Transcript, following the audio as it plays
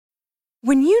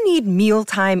When you need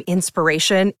mealtime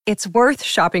inspiration, it's worth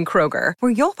shopping Kroger,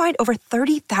 where you'll find over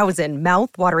 30,000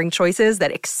 mouth-watering choices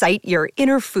that excite your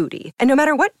inner foodie. And no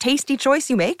matter what tasty choice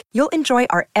you make, you'll enjoy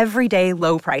our everyday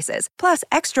low prices, plus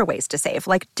extra ways to save,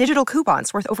 like digital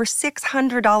coupons worth over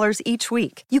 $600 each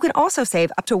week. You can also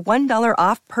save up to $1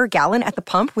 off per gallon at the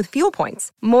pump with fuel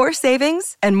points. More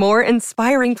savings and more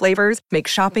inspiring flavors make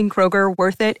shopping Kroger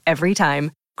worth it every time.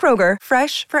 Kroger,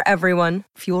 fresh for everyone.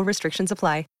 Fuel restrictions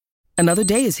apply. Another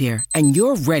day is here, and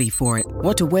you're ready for it.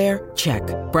 What to wear? Check.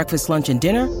 Breakfast, lunch, and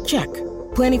dinner? Check.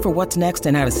 Planning for what's next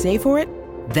and how to save for it?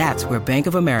 That's where Bank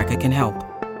of America can help.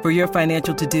 For your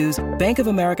financial to-dos, Bank of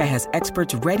America has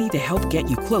experts ready to help get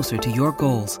you closer to your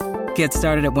goals. Get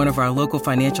started at one of our local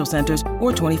financial centers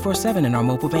or 24/7 in our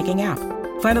mobile banking app.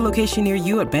 Find a location near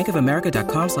you at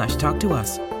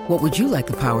bankofamerica.com/talktous. What would you like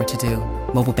the power to do?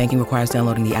 Mobile banking requires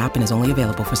downloading the app and is only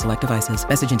available for select devices.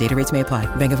 Message and data rates may apply.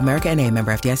 Bank of America N.A.,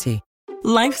 member FDIC.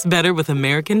 Life's better with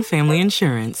American Family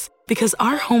Insurance because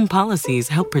our home policies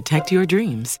help protect your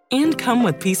dreams and come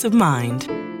with peace of mind.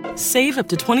 Save up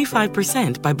to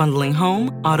 25% by bundling home,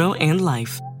 auto, and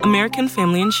life. American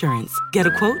Family Insurance. Get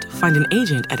a quote, find an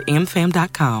agent at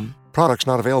amfam.com. Products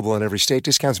not available in every state.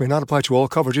 Discounts may not apply to all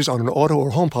coverages on an auto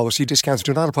or home policy. Discounts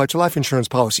do not apply to life insurance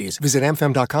policies. Visit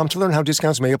amfam.com to learn how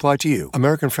discounts may apply to you.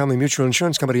 American Family Mutual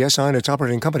Insurance Company, SI, and its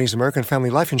operating companies, American Family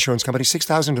Life Insurance Company,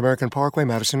 6000 American Parkway,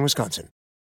 Madison, Wisconsin.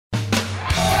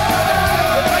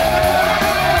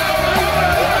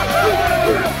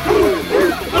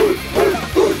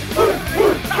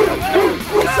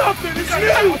 Something is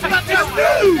new! It's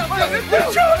new!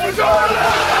 The job is on!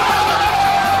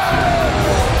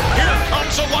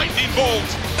 A lightning bolt.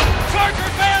 Charger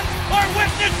fans are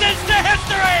witnesses to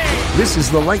history. This is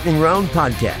the Lightning Round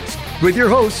podcast with your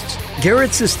hosts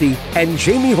Garrett Sisti and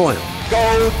Jamie Hoyle.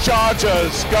 Go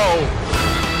Chargers, go!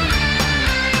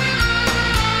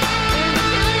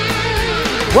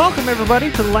 Welcome everybody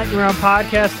to the Lightning Round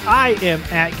podcast. I am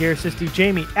at Garrett Sisti,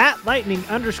 Jamie at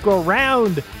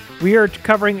Lightning_round. We are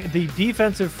covering the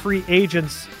defensive free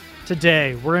agents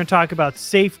today. We're going to talk about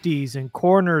safeties and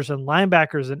corners and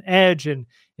linebackers and edge and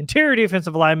interior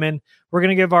defensive linemen. We're going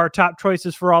to give our top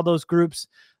choices for all those groups.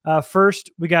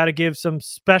 First, we got to give some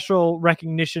special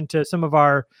recognition to some of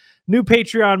our new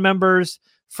Patreon members.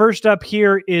 First up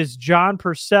here is John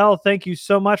Purcell. Thank you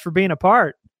so much for being a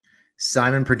part.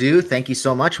 Simon Purdue, thank you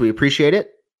so much. We appreciate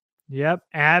it. Yep.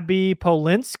 Abby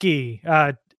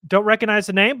Polinsky. Don't recognize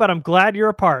the name, but I'm glad you're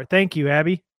a part. Thank you,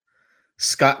 Abby.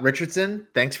 Scott Richardson,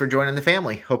 thanks for joining the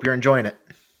family. Hope you're enjoying it.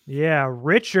 Yeah,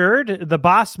 Richard, the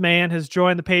boss man, has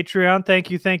joined the Patreon.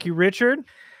 Thank you, Richard.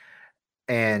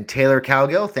 And Taylor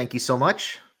Cowgill, thank you so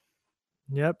much.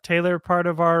 Yep, Taylor, part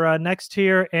of our next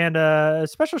tier. And a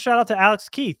special shout out to Alex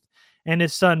Keith and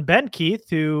his son, Ben Keith,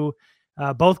 who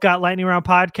both got Lightning Round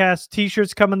Podcast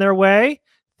t-shirts coming their way.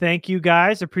 Thank you,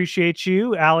 guys. Appreciate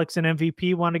you. Alex and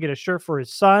MVP want to get a shirt for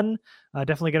his son.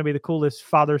 Definitely going to be the coolest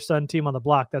father-son team on the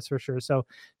block, that's for sure. So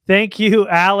thank you,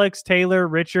 Alex, Taylor,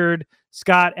 Richard,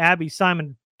 Scott, Abby,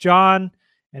 Simon, John,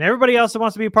 and everybody else that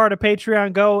wants to be a part of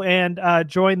Patreon. Go and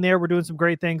join there. We're doing some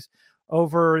great things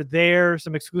over there,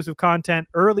 some exclusive content,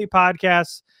 early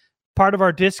podcasts, part of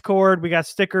our Discord. We got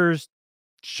stickers,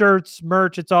 shirts,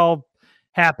 merch. It's all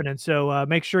happening. So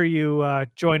make sure you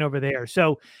join over there.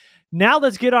 So now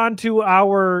let's get on to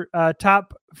our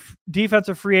top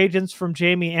defensive free agents from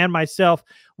Jamie and myself.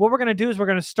 What we're going to do is we're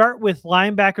going to start with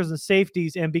linebackers and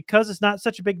safeties. And because it's not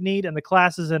such a big need and the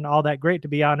class isn't all that great, to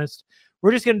be honest,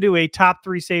 we're just going to do a top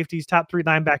 3 safeties, top 3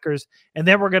 linebackers, and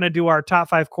then we're going to do our top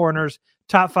 5 corners,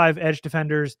 top 5 edge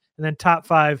defenders, and then top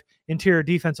 5 interior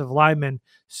defensive linemen.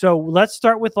 So let's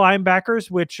start with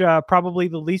linebackers, which probably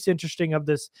the least interesting of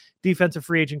this defensive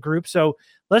free agent group. So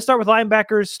let's start with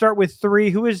linebackers. Start with 3.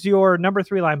 Who is your number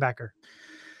 3 linebacker?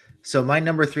 So my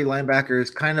number 3 linebacker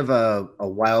is kind of a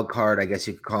wild card. I guess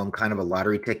you could call him kind of a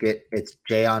lottery ticket. It's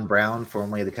Jayon Brown,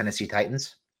 formerly of the Tennessee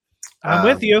Titans. I'm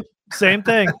with you. Same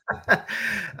thing.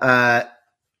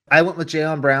 I went with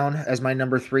Jayon Brown as my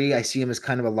number 3. I see him as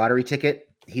kind of a lottery ticket.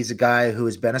 He's a guy who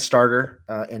has been a starter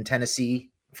in Tennessee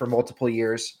for multiple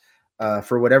years.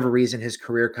 For whatever reason, his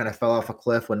career kind of fell off a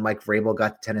cliff when Mike Vrabel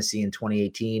got to Tennessee in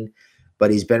 2018.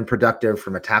 But he's been productive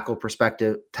from a tackles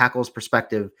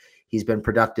perspective. He's been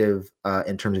productive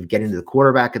in terms of getting to the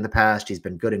quarterback in the past. He's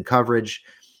been good in coverage.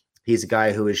 He's a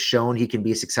guy who has shown he can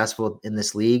be successful in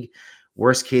this league.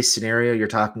 Worst case scenario, you're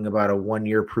talking about a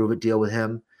 1-year prove-it deal with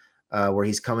him, where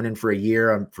he's coming in for a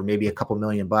year for maybe a couple $1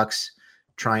 million,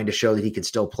 trying to show that he can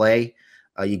still play.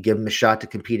 You give him a shot to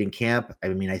compete in camp. I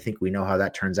mean, I think we know how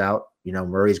that turns out.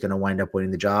 Murray's going to wind up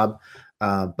winning the job.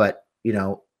 But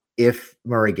if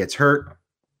Murray gets hurt,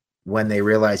 when they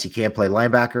realize he can't play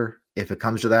linebacker, if it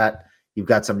comes to that, you've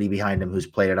got somebody behind him who's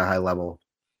played at a high level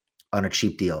on a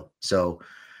cheap deal. So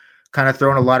kind of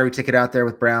throwing a lottery ticket out there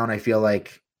with Brown. I feel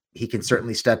like he can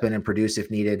certainly step in and produce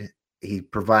if needed. He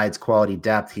provides quality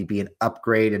depth. He'd be an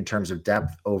upgrade in terms of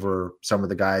depth over some of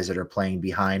the guys that are playing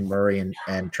behind Murray and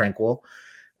Tranquill.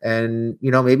 And,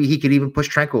 maybe he could even push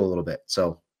Tranquill a little bit.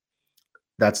 So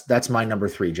that's my number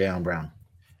 3, Jayon Brown.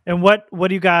 And what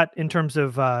do you got in terms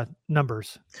of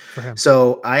numbers for him?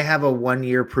 So I have a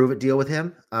 1-year prove it deal with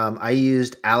him. I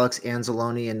used Alex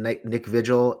Anzalone and Nick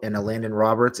Vigil and Landon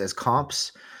Roberts as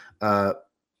comps.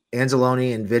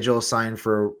 Anzalone and Vigil signed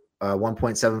for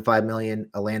 $1.75 million.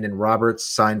 Landon Roberts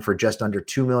signed for just under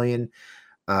 $2 million.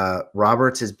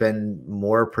 Roberts has been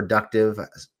more productive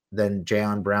than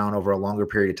Jayon Brown over a longer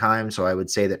period of time. So I would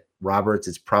say that Roberts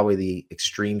is probably the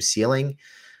extreme ceiling.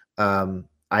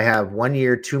 I have 1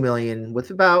 year, $2 million with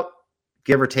about,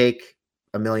 give or take,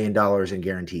 $1 million in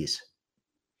guarantees.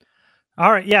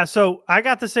 All right. Yeah. So I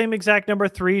got the same exact number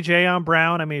 3, Jayon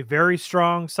Brown. I mean, very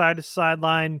strong side to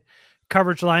sideline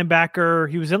coverage linebacker.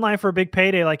 He was in line for a big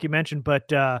payday, like you mentioned, but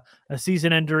a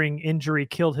season-ending injury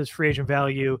killed his free agent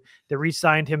value. They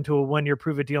re-signed him to a 1-year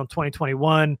prove-it deal in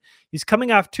 2021. He's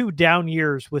coming off 2 down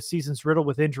years with seasons riddled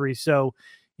with injuries. So,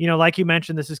 like you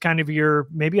mentioned, this is kind of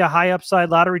maybe a high upside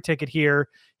lottery ticket here.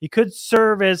 He could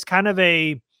serve as kind of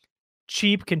a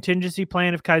cheap contingency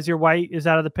plan if Kyzir White is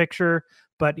out of the picture,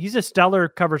 but he's a stellar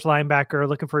coverage linebacker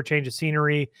looking for a change of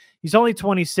scenery. He's only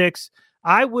 26.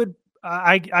 I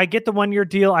get the 1-year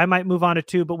deal. I might move on to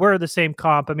 2, but we're the same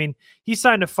comp. I mean, he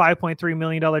signed a $5.3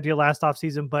 million deal last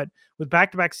offseason, but with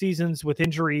back-to-back seasons with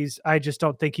injuries, I just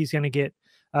don't think he's going to get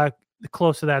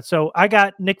close to that. So I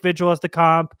got Nick Vigil as the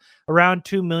comp, around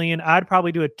 $2 million. I'd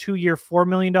probably do a 2-year, $4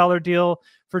 million deal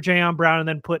for Jayon Brown and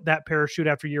then put that parachute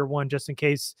after year 1 just in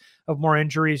case of more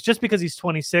injuries. Just because he's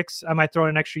 26, I might throw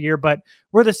in an extra year, but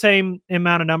we're the same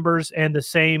amount of numbers and the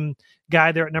same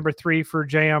guy there at number 3 for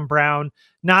Jayon Brown.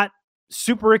 Not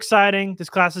super exciting.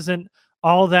 This class isn't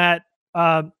all that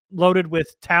loaded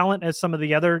with talent as some of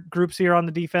the other groups here on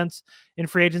the defense in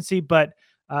free agency, but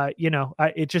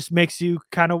it just makes you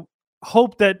kind of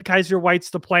hope that Kyzir White's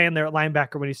the plan there at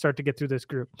linebacker when you start to get through this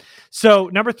group.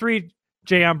 So number 3,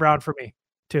 Jayon Brown for me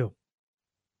too.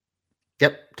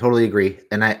 Yep, totally agree.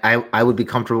 And I would be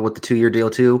comfortable with the 2-year deal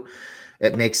too.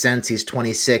 It makes sense. He's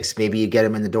 26. Maybe you get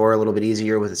him in the door a little bit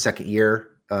easier with a second year.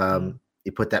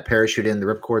 You put that parachute in the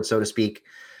ripcord, so to speak,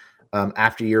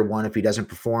 after year 1 if he doesn't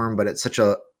perform. But it's such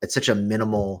a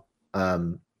minimal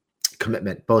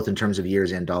commitment, both in terms of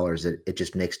years and dollars, that it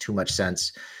just makes too much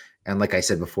sense. And like I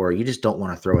said before, you just don't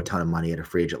want to throw a ton of money at a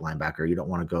free agent linebacker. You don't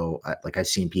want to go like I've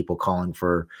seen people calling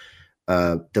for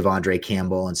Devondre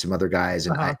Campbell and some other guys.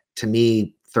 And to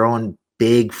me, throwing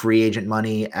big free agent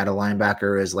money at a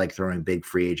linebacker is like throwing big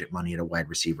free agent money at a wide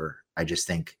receiver. I just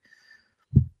think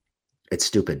it's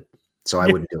stupid. So I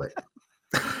wouldn't do it.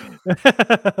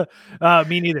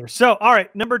 Me neither. So, all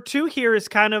right. Number 2 here is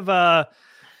kind of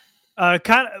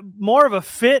more of a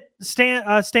fit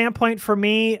standpoint for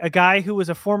me. A guy who was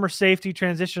a former safety,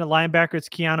 transition to linebacker. It's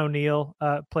Keanu Neal,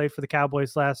 played for the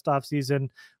Cowboys last offseason,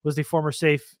 was the former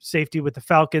safety with the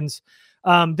Falcons.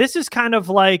 This is kind of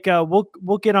like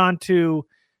we'll get on to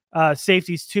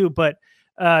safeties too, but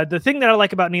the thing that I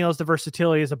like about Neal is the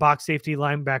versatility as a box safety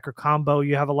linebacker combo.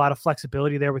 You have a lot of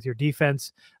flexibility there with your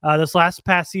defense. This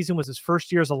past season was his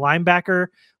first year as a linebacker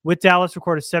with Dallas,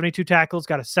 recorded 72 tackles,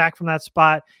 got a sack from that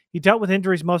spot. He dealt with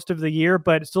injuries most of the year,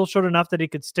 but still showed enough that he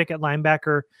could stick at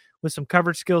linebacker with some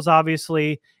coverage skills,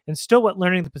 obviously, and still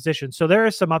learning the position. So there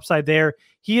is some upside there.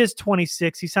 He is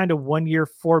 26. He signed a 1-year,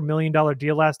 $4 million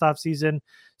deal last offseason.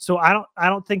 So I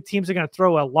don't think teams are going to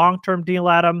throw a long-term deal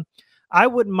at him. I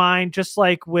wouldn't mind, just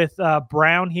like with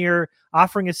Brown here,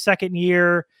 offering a second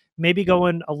year, maybe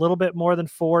going a little bit more than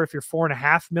 4 if you're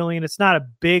 $4.5 million. It's not a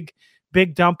big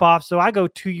dump off. So I go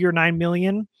 2-year, $9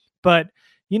 million. But,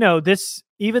 this,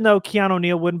 even though Keanu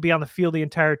Neal wouldn't be on the field the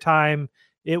entire time,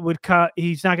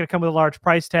 he's not going to come with a large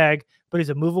price tag, but he's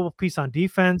a movable piece on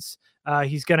defense.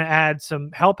 He's going to add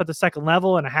some help at the second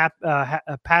level in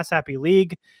a pass-happy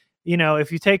league.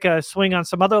 If you take a swing on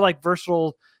some other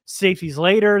versatile safeties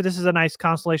later, this is a nice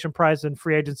consolation prize in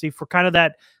free agency for kind of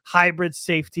that hybrid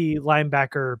safety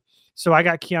linebacker. So I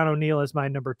got Keanu Neal as my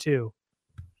number 2.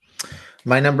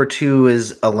 My number 2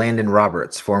 is Landon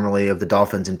Roberts, formerly of the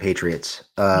Dolphins and Patriots.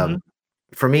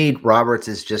 For me, Roberts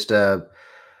is just a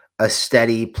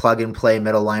steady plug-and-play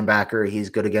middle linebacker. He's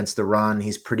good against the run.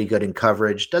 He's pretty good in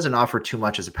coverage. Doesn't offer too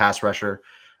much as a pass rusher,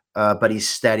 but he's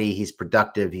steady. He's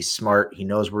productive. He's smart. He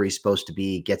knows where he's supposed to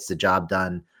be, gets the job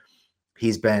done.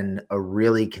 He's been a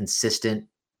really consistent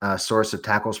source of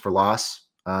tackles for loss.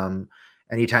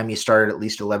 Anytime he started at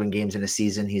least 11 games in a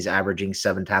season, he's averaging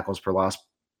 7 tackles for loss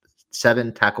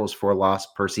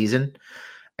per season.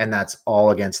 And that's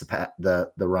all against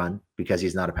the run because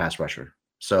he's not a pass rusher.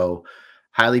 So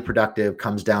highly productive,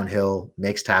 comes downhill,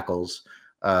 makes tackles,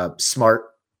 smart.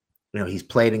 He's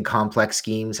played in complex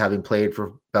schemes, having played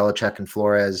for Belichick and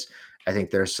Flores. I think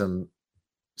there's some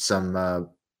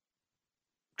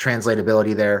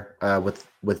translatability there with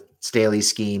Staley's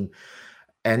scheme.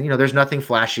 And, there's nothing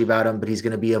flashy about him, but he's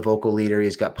going to be a vocal leader.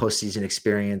 He's got postseason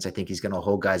experience. I think he's going to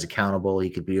hold guys accountable.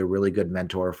 He could be a really good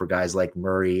mentor for guys like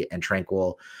Murray and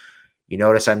Tranquill. You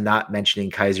notice I'm not mentioning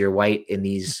Kaiser White in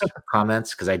these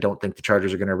comments because I don't think the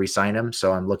Chargers are going to re-sign him.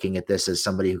 So I'm looking at this as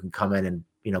somebody who can come in and,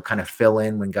 kind of fill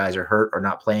in when guys are hurt or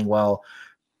not playing well,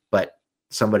 but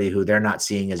somebody who they're not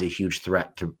seeing as a huge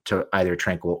threat to either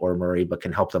Tranquill or Murray, but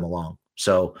can help them along.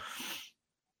 So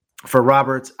for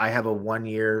Roberts, I have a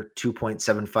 1-year,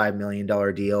 $2.75 million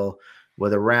deal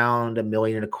with around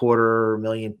 $1.25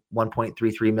 million,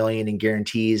 $1.33 million in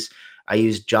guarantees. I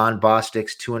used John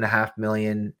Bostic's $2.5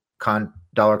 million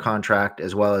contract,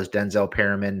 as well as Denzel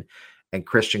Perriman and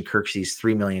Christian Kirksey's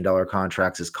 $3 million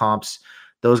contracts as comps.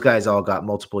 Those guys all got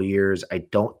multiple years. I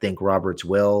don't think Roberts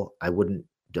will. I wouldn't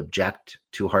object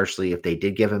too harshly if they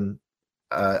did give him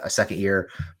a second year,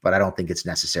 but I don't think it's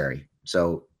necessary.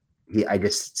 So I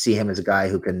just see him as a guy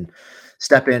who can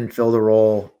step in, fill the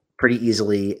role pretty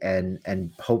easily,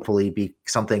 and hopefully be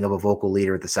something of a vocal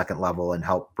leader at the second level and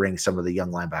help bring some of the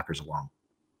young linebackers along.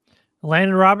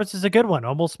 Landon Roberts is a good one.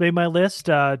 Almost made my list.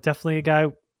 Definitely a guy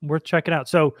worth checking out.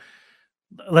 So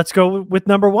let's go with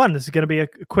number one. This is going to be a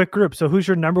quick group. So who's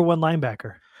your number one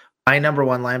linebacker? My number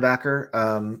one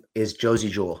linebacker is Josey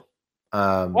Jewell.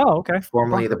 Okay.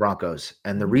 Formerly the Broncos.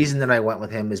 And the reason that I went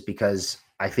with him is because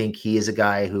I think he is a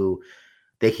guy who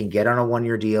they can get on a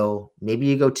 1-year deal. Maybe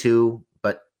you go 2,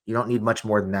 but you don't need much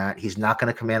more than that. He's not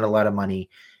going to command a lot of money.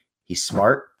 He's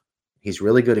smart. He's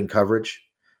really good in coverage.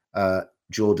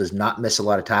 Jewell does not miss a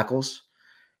lot of tackles.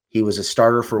 He was a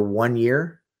starter for 1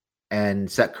 year and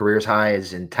set careers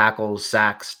highs in tackles,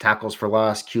 sacks, tackles for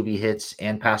loss, QB hits,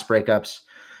 and pass breakups.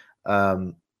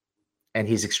 And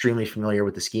he's extremely familiar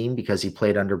with the scheme because he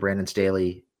played under Brandon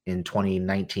Staley in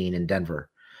 2019 in Denver.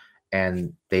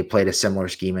 And they played a similar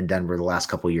scheme in Denver the last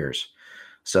couple of years.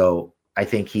 So I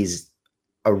think he's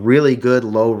a really good,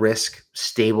 low risk,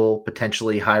 stable,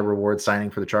 potentially high reward signing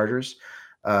for the Chargers.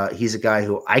 He's a guy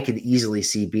who I could easily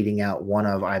see beating out one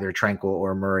of either Tranquill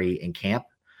or Murray in camp,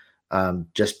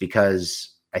 just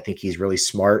because I think he's really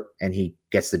smart and he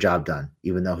gets the job done,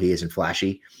 even though he isn't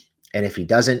flashy. And if he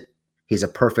doesn't, he's a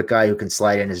perfect guy who can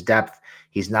slide in his depth.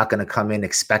 He's not going to come in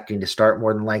expecting to start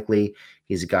more than likely.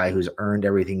 He's a guy who's earned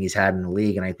everything he's had in the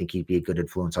league, and I think he'd be a good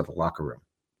influence on the locker room.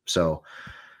 So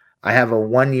I have a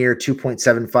 1-year,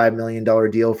 $2.75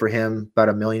 million deal for him, about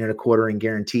 $1.25 million in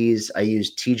guarantees. I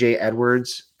used TJ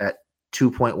Edwards at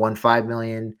 $2.15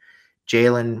 million,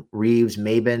 Jalen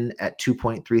Reeves-Maybin at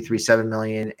 $2.337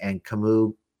 million, and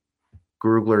Kamu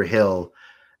Grugier-Hill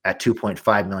at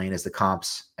 $2.5 million as the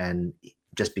comps. And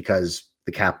just because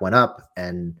the cap went up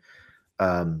and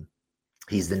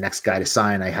he's the next guy to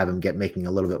sign, I have him making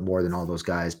a little bit more than all those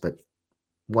guys. But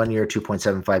 1 year,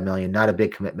 $2.75 million, not a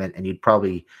big commitment, and he'd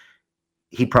probably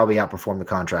outperform the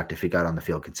contract if he got on the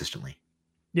field consistently.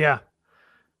 Yeah.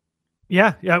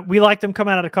 We liked him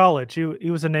coming out of college. He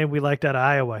was a name we liked out of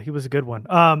Iowa. He was a good one.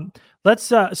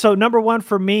 So number one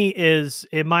for me is,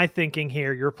 in my thinking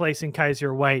here, you're replacing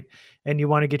Kaiser White and you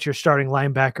want to get your starting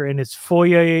linebacker, and it's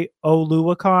Foye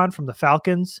Oluokun from the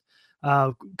Falcons.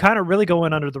 Kind of really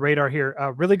going under the radar here.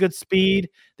 Really good speed.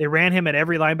 They ran him at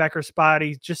every linebacker spot.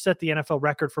 He just set the NFL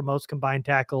record for most combined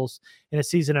tackles in a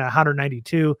season at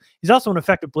 192. He's also an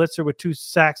effective blitzer with 2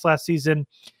 sacks last season.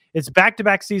 It's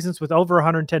back-to-back seasons with over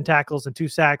 110 tackles and 2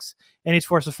 sacks, and he's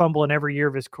forced a fumble in every year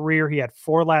of his career. He had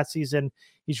 4 last season.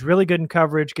 He's really good in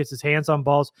coverage, gets his hands on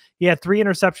balls. He had 3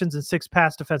 interceptions and 6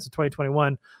 pass defense in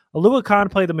 2021. Oluokun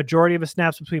played the majority of his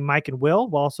snaps between Mike and Will,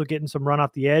 while also getting some run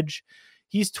off the edge.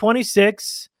 He's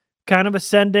 26, kind of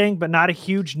ascending, but not a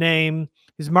huge name.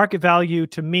 His market value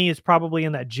to me is probably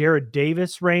in that Jared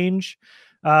Davis range,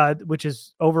 which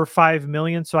is over $5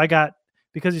 million. So I got,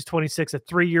 because he's 26, a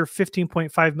 3-year,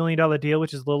 $15.5 million deal,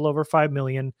 which is a little over $5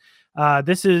 million.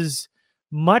 This is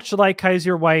much like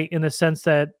Kaiser White in the sense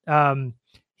that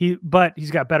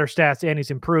he's got better stats and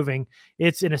he's improving.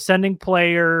 It's an ascending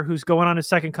player who's going on his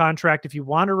second contract. If you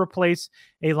want to replace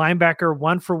a linebacker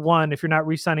 1-for-1, if you're not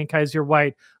re-signing Kaiser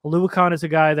White, Oluokun is a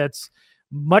guy that's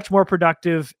much more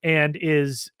productive and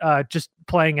is just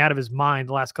playing out of his mind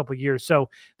the last couple of years. So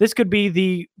this could be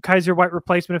the Kaiser White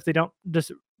replacement if they don't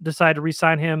just decide to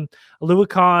re-sign him.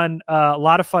 Oluokun, a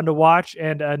lot of fun to watch,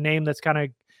 and a name that's kind of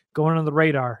going on the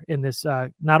radar in this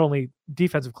not only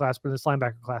defensive class, but in this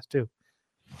linebacker class too.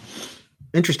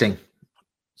 Interesting.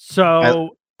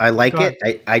 So I like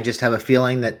it. I just have a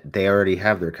feeling that they already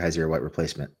have their Kaiser White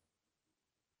replacement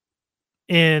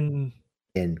in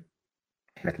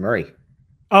McMurray.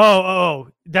 Oh,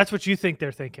 that's what you think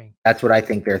they're thinking. That's what I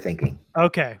think they're thinking.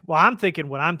 Okay. Well, I'm thinking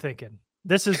what I'm thinking.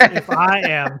 This is if I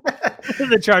am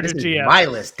the Chargers GM. My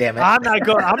list, damn it. I'm not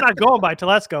going by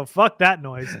Telesco. Fuck that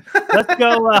noise. Let's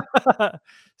go.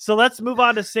 So let's move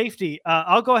on to safety.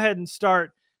 I'll go ahead and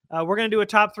start. We're going to do a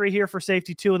top 3 here for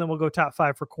safety too, and then we'll go top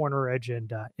 5 for corner, edge,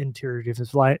 and interior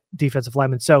defensive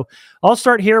linemen. So I'll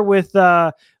start here with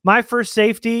my first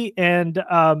safety, and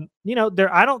I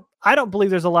don't believe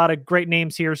there's a lot of great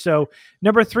names here. So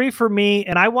number 3 for me,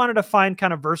 and I wanted to find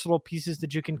kind of versatile pieces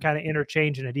that you can kind of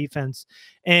interchange in a defense.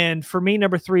 And for me,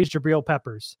 number 3 is Jabril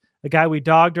Peppers, a guy we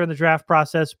dogged during the draft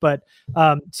process, but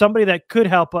somebody that could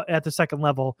help at the second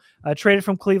level. Traded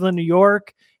from Cleveland, New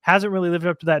York, hasn't really lived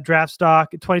up to that draft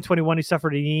stock. In 2021, he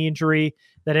suffered a knee injury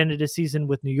that ended his season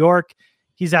with New York.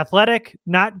 He's athletic,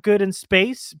 not good in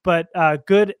space, but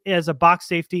good as a box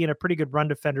safety and a pretty good run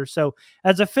defender. So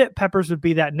as a fit, Peppers would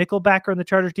be that nickel backer in the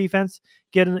Chargers defense,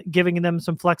 giving them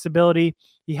some flexibility.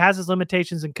 He has his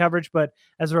limitations in coverage, but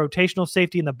as a rotational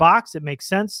safety in the box, it makes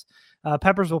sense.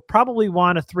 Peppers will probably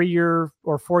want a 3-year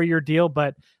or 4-year deal,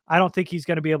 but I don't think he's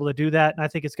going to be able to do that. And I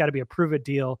think it's got to be a prove-it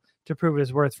deal to prove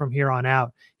his worth from here on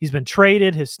out. He's been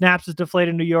traded. His snaps is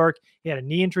deflated in New York. He had a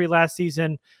knee injury last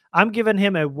season. I'm giving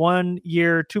him a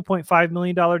 1-year, $2.5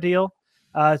 million deal.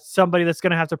 Somebody that's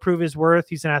going to have to prove his worth.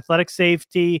 He's an athletic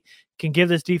safety, can give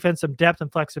this defense some depth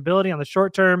and flexibility on the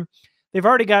short term. They've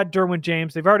already got Derwin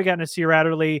James. They've already got Nasir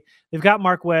Adderley. They've got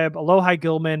Mark Webb, Alohi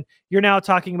Gilman. You're now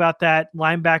talking about that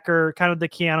linebacker, kind of the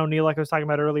Keanu Neal, like I was talking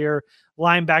about earlier,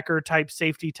 linebacker type,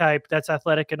 safety type that's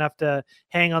athletic enough to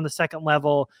hang on the second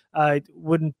level.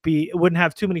 Wouldn't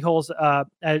have too many holes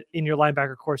in your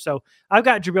linebacker core. So I've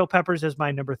got Jabril Peppers as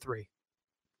my number 3.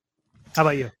 How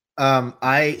about you?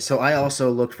 I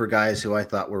also looked for guys who I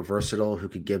thought were versatile, who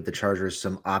could give the Chargers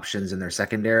some options in their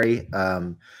secondary.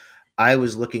 I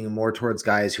was looking more towards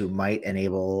guys who might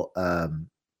enable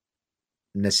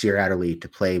Nasir Adderley to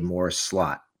play more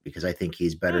slot, because I think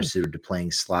he's better suited to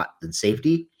playing slot than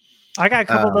safety. I got a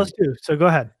couple of those too, so go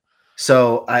ahead.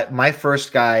 So my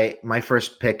first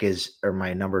pick is, or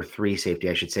my number 3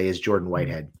 safety, I should say, is Jordan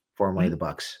Whitehead, formerly of the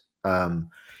Bucks.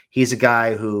 He's a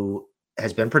guy who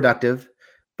has been productive,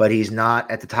 but he's not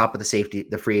at the top of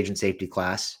the free agent safety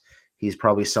class. He's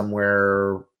probably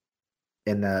somewhere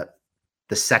in the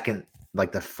second,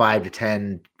 like the 5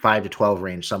 to 12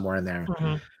 range, somewhere in there.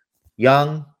 Mm-hmm.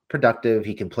 Young, productive.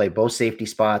 He can play both safety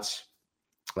spots.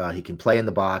 He can play in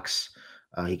the box.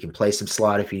 He can play some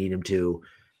slot if you need him to.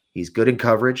 He's good in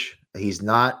coverage. He's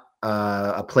not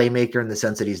a playmaker in the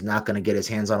sense that he's not going to get his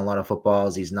hands on a lot of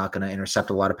footballs. He's not going to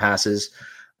intercept a lot of passes,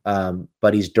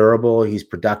 but he's durable. He's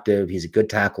productive. He's a good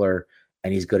tackler,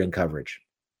 and he's good in coverage.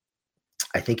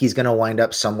 I think he's going to wind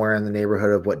up somewhere in the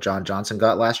neighborhood of what John Johnson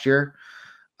got last year.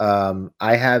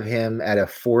 I have him at a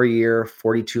 4-year,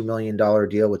 $42 million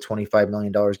deal with $25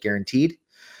 million guaranteed.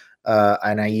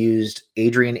 And I used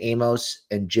Adrian Amos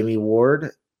and Jimmy Ward,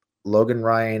 Logan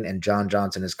Ryan, and John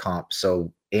Johnson as comp.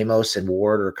 So Amos and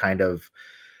Ward are kind of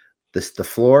the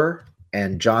floor,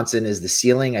 and Johnson is the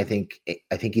ceiling. I think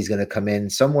he's going to come in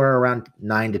somewhere around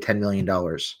 $9 to $10 million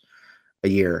a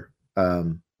year.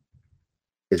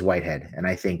 Is Whitehead. And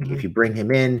I think if you bring him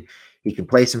in, he can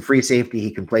play some free safety. He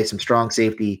can play some strong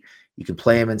safety. You can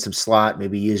play him in some slot,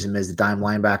 maybe use him as the dime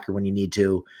linebacker when you need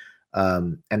to.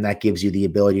 And that gives you the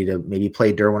ability to maybe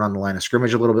play Derwin on the line of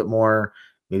scrimmage a little bit more,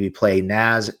 maybe play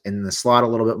Naz in the slot a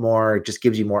little bit more. It just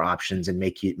gives you more options and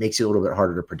makes it a little bit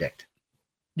harder to predict.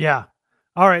 Yeah.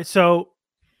 All right. So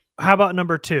how about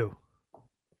number 2?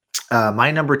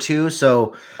 My number 2.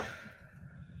 So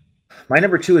my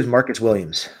number 2 is Marcus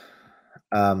Williams.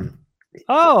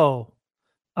 All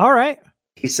right.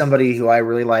 He's somebody who I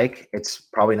really like. It's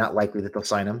probably not likely that they'll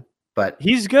sign him, but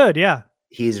he's good. Yeah.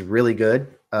 He's really good.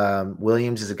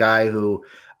 Williams is a guy who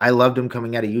I loved him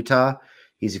coming out of Utah.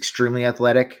 He's extremely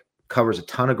athletic, covers a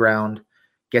ton of ground,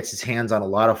 gets his hands on a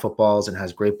lot of footballs, and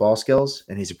has great ball skills.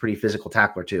 And he's a pretty physical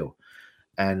tackler too.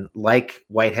 And like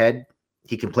Whitehead,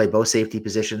 he can play both safety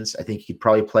positions. I think you could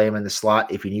probably play him in the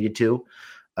slot if you needed to.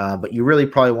 But you really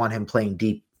probably want him playing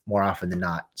deep more often than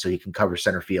not, so he can cover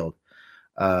center field.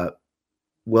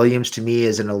 Williams, to me,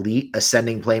 is an elite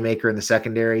ascending playmaker in the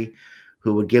secondary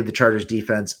who would give the Chargers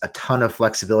defense a ton of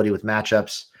flexibility with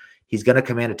matchups. He's going to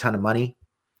command a ton of money.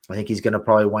 I think he's going to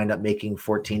probably wind up making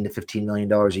 $14 to $15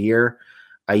 million a year.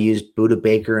 I used Budda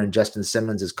Baker and Justin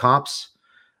Simmons as comps,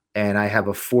 and I have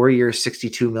a 4-year,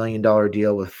 $62 million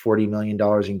deal with $40 million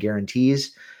in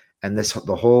guarantees. And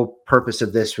the whole purpose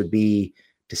of this would be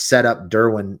to set up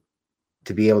Derwin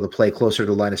to be able to play closer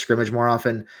to the line of scrimmage more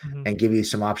often and give you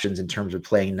some options in terms of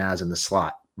playing Naz in the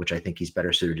slot, which I think he's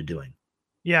better suited to doing.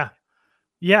 Yeah.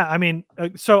 Yeah. I mean,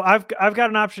 so I've got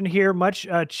an option here, much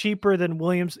cheaper than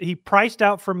Williams. He priced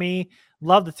out for me.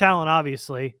 Love the talent,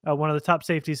 obviously, one of the top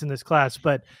safeties in this class,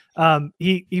 but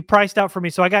he priced out for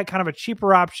me. So I got kind of a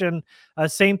cheaper option.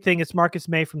 Same thing. It's Marcus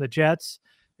May from the Jets.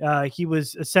 He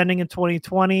was ascending in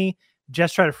 2020.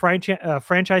 Jets tried to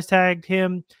franchise tagged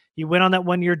him. He went on that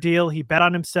 1-year deal. He bet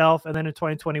on himself. And then in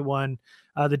 2021,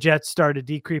 the Jets started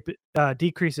to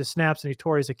decrease his snaps, and he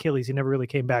tore his Achilles. He never really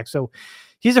came back. So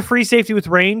he's a free safety with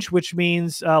range, which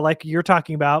means, like you're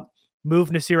talking about,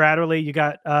 move Nasir Adderley. You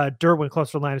got Derwin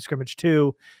closer to the line of scrimmage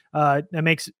too. That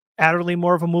makes Adderley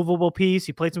more of a movable piece.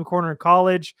 He played some corner in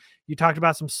college. You talked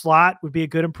about some slot would be a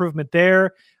good improvement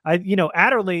there.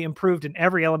 Adderley improved in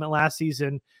every element last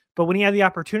season, but when he had the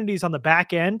opportunities on the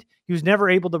back end, he was never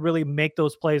able to really make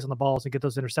those plays on the balls and get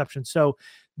those interceptions. So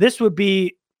this would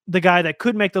be the guy that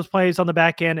could make those plays on the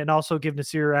back end and also give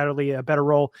Nasir Adderley a better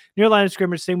role near line of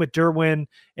scrimmage. Same with Derwin,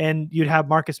 and you'd have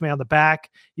Marcus May on the back.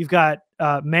 You've got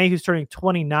May, who's turning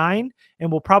 29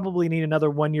 and will probably need another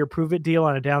 1-year prove-it deal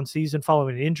on a down season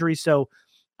following an injury. So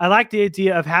I like the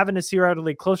idea of having Nasir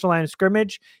Adderley close to line of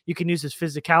scrimmage. You can use his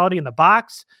physicality in the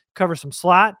box, cover some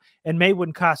slot, and May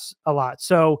wouldn't cost a lot.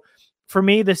 So for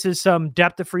me, this is some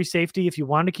depth of free safety if you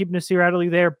want to keep Nasir Adderley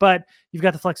there, but you've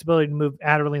got the flexibility to move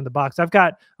Adderley in the box. I've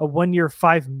got a 1-year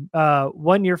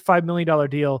 $5 million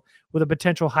deal with a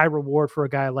potential high reward for a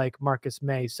guy like Marcus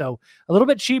May. So a little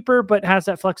bit cheaper, but has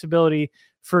that flexibility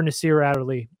for Nasir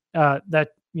Adderley that,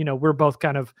 we're both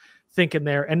kind of thinking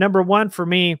there. And number one for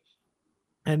me,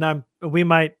 and we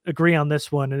might agree on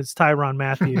this one, and it's Tyrann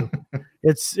Mathieu.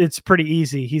 It's pretty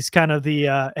easy. He's kind of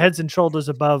the heads and shoulders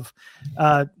above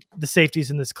the safeties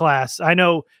in this class. I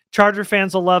know Charger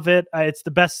fans will love it. It's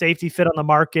the best safety fit on the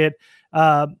market.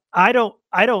 I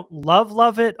don't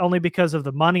love it only because of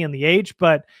the money and the age,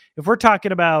 but if we're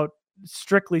talking about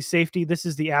strictly safety, this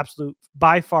is the absolute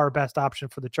by far best option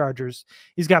for the Chargers.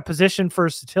 He's got position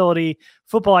versatility,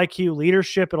 football IQ,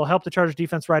 leadership. It'll help the Chargers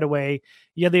defense right away.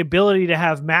 You have the ability to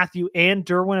have Mathieu and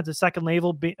Derwin at the second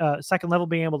level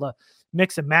being able to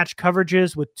mix and match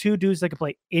coverages with two dudes that can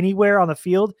play anywhere on the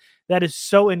field. That is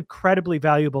so incredibly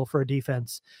valuable for a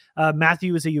defense.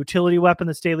 Mathieu is a utility weapon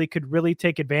that Staley could really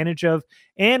take advantage of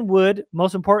and would,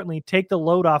 most importantly, take the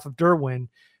load off of Derwin,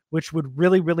 which would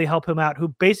really, really help him out, who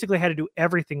basically had to do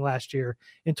everything last year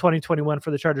in 2021 for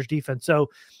the Chargers defense. So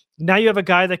now you have a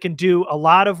guy that can do a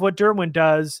lot of what Derwin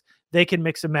does. They can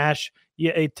mix and mash,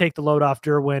 take the load off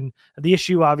Derwin. The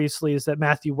issue, obviously, is that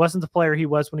Mathieu wasn't the player he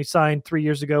was when he signed 3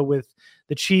 years ago with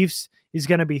the Chiefs. He's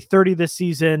going to be 30 this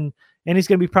season, and he's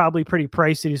going to be probably pretty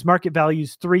pricey. His market value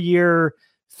is 3-year,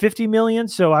 $50 million.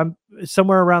 So I'm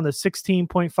somewhere around the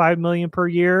 $16.5 million per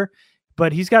year,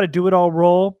 but he's got a do-it-all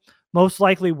role. Most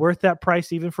likely worth that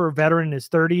price, even for a veteran in his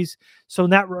 30s. So in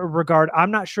that regard,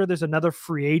 I'm not sure there's another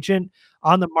free agent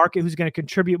on the market who's going to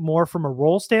contribute more from a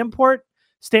role standpoint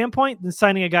than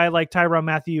signing a guy like Tyrann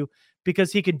Mathieu,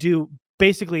 because he can do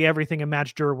basically everything and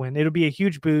match Derwin. It'll be a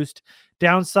huge boost.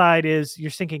 Downside is you're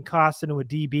sinking costs into a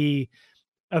DB,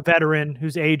 a veteran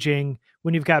who's aging,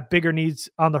 when you've got bigger needs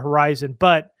on the horizon.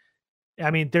 But I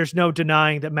mean, there's no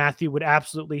denying that Mathieu would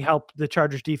absolutely help the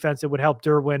Chargers defense. It would help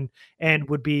Derwin and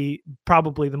would be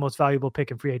probably the most valuable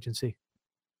pick in free agency.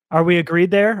 Are we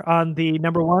agreed there on the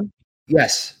number one?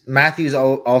 Yes. Matthew's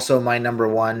also my number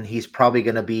one. He's probably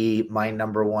going to be my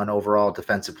number one overall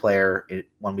defensive player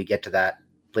when we get to that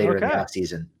later in the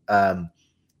offseason.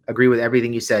 Agree with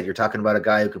everything you said. You're talking about a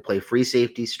guy who could play free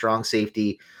safety, strong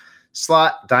safety,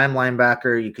 slot, dime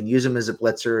linebacker. You can use him as a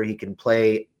blitzer. He can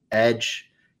play edge.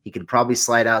 He can probably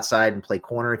slide outside and play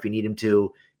corner if you need him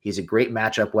to. He's a great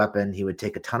matchup weapon. He would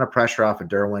take a ton of pressure off of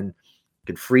Derwin,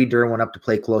 could free Derwin up to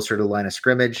play closer to the line of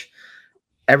scrimmage.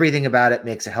 Everything about it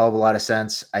makes a hell of a lot of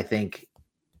sense. I think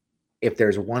if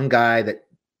there's one guy that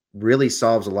really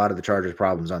solves a lot of the Chargers'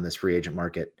 problems on this free agent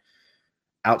market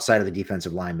outside of the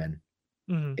defensive linemen,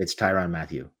 it's Tyrann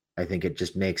Mathieu. I think it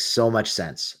just makes so much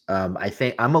sense. I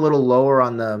think I'm a little lower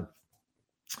on the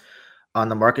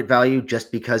market value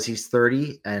just because he's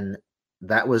 30, and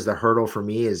that was the hurdle for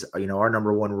me. Is, our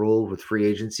number one rule with free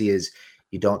agency is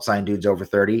you don't sign dudes over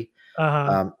 30.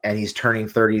 And he's turning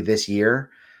 30 this year,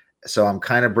 so I'm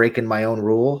kind of breaking my own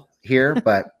rule here,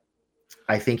 but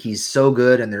I think he's so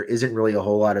good and there isn't really a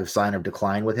whole lot of sign of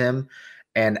decline with him.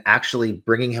 and actually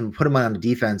put him on the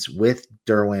defense with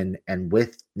Derwin and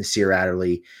with Nasir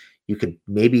Adderley, you could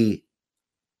maybe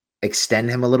extend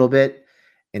him a little bit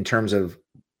in terms of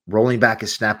rolling back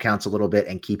his snap counts a little bit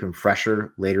and keep him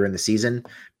fresher later in the season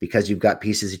because you've got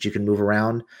pieces that you can move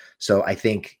around. So I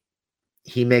think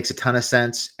he makes a ton of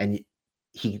sense, and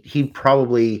he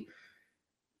probably,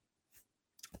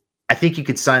 I think you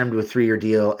could sign him to a 3-year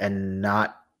deal and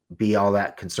not be all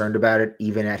that concerned about it,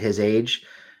 even at his age.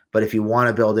 But if you want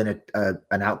to build in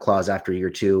an out clause after year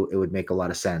 2, it would make a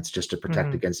lot of sense just to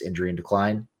protect against injury and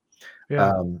decline.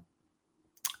 Yeah.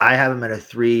 I have him at a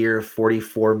 3-year,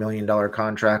 $44 million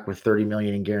contract with $30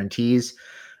 million in guarantees.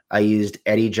 I used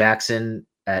Eddie Jackson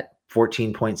at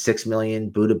 $14.6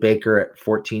 million, Budda Baker at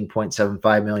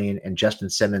 $14.75 million, and Justin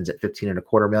Simmons at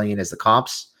 $15.25 million as the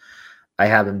comps. I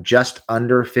have him just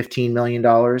under $15 million.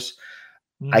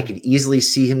 I could easily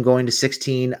see him going to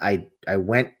 16. I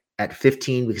went at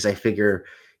 15 because I figure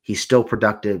he's still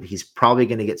productive. He's probably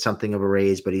going to get something of a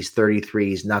raise, but he's 33.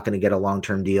 He's not going to get a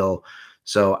long-term deal.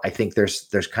 So I think there's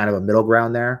kind of a middle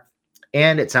ground there.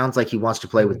 And it sounds like he wants to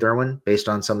play with Derwin based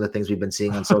on some of the things we've been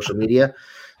seeing on social media.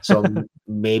 So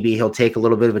maybe he'll take a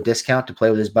little bit of a discount to play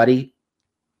with his buddy.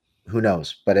 Who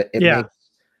knows? But it makes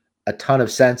a ton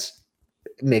of sense.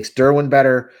 It makes Derwin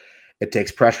better. It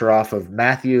takes pressure off of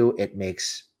Matthew. It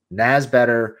makes Naz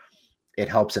better. It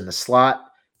helps in the slot.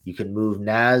 You can move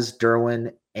Naz,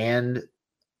 Derwin, and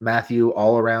Matthew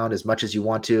all around as much as you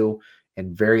want to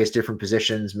in various different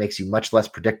positions, makes you much less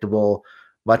predictable,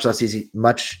 much less easy,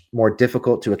 much more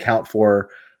difficult to account for.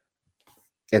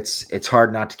 It's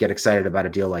hard not to get excited about a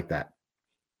deal like that.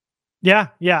 Yeah.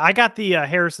 I got the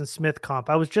Harrison Smith comp.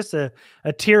 I was just a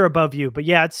tier above you, but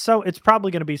yeah, it's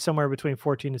probably going to be somewhere between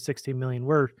 14 to 16 million.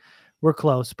 We're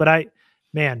close, but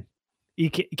you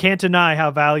can't deny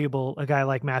how valuable a guy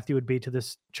like Matthew would be to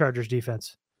this Chargers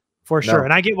defense for sure.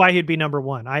 And I get why he'd be number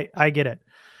one. I get it.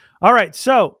 All right.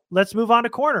 So let's move on to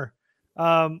corner.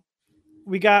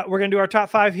 We're going to do our top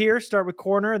 5 here, start with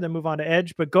corner, then move on to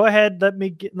edge, but go ahead. Let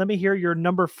me hear your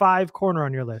number 5 corner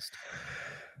on your list.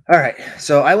 All right.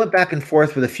 So I went back and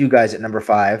forth with a few guys at number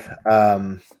 5.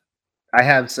 I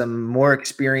have some more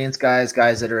experienced guys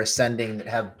that are ascending that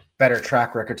have better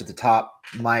track records at the top.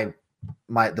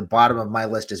 The bottom of my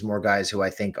list is more guys who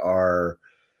I think are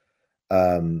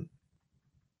kind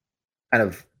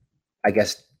of, I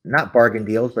guess, not bargain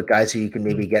deals, but guys who you can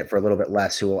maybe get for a little bit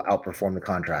less who will outperform the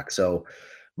contract. So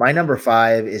my number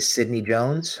 5 is Sidney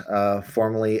Jones,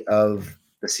 formerly of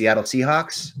the Seattle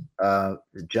Seahawks.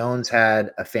 Jones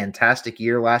had a fantastic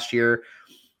year last year.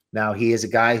 Now he is a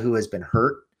guy who has been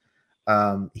hurt.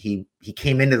 He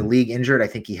came into the league injured. I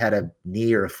think he had a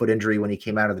knee or a foot injury when he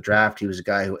came out of the draft. He was a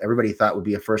guy who everybody thought would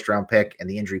be a first-round pick, and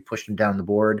the injury pushed him down the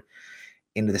board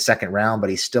into the second round, but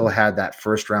he still had that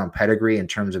first-round pedigree in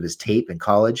terms of his tape in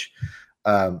college.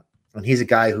 And he's a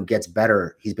guy who gets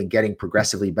better. He's been getting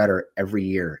progressively better every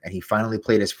year, and he finally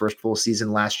played his first full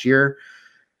season last year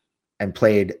and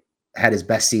had his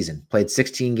best season. Played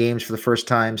 16 games for the first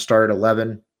time, started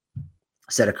 11,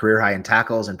 set a career high in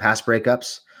tackles and pass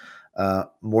breakups.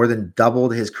 More than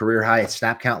doubled his career high at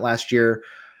snap count last year,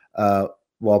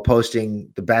 while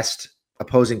posting the best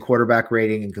opposing quarterback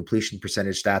rating and completion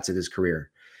percentage stats of his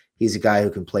career. He's a guy who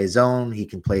can play zone. He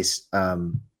can play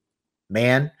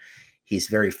man. He's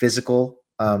very physical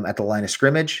at the line of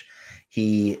scrimmage.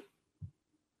 He,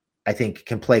 I think,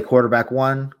 can play quarterback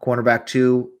 1, cornerback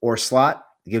 2, or slot.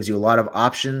 It gives you a lot of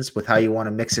options with how you want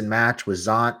to mix and match with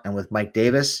Zont and with Mike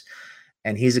Davis.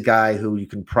 And he's a guy who you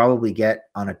can probably get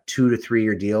on a 2 to 3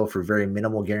 year deal for very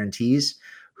minimal guarantees,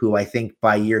 who I think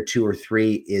by year 2 or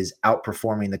 3 is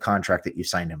outperforming the contract that you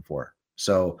signed him for.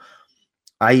 So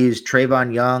I used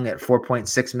Trayvon Young at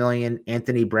 $4.6 million,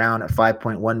 Anthony Brown at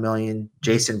 $5.1 million,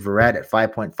 Jason Verrett at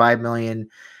 $5.5 million,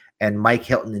 and Mike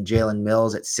Hilton and Jalen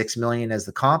Mills at $6 million as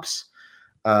the comps.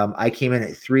 I came in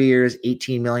at 3 years,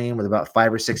 $18 million with about $5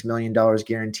 or $6 million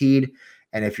guaranteed.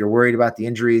 And if you're worried about the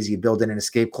injuries, you build in an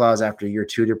escape clause after year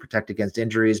 2 to protect against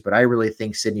injuries. But I really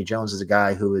think Sidney Jones is a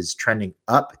guy who is trending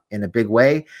up in a big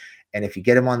way. And if you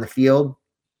get him on the field,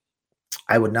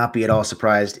 I would not be at all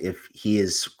surprised if he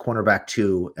is cornerback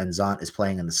 2 and Zont is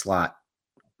playing in the slot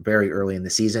very early in the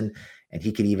season. And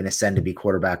he could even ascend to be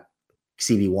quarterback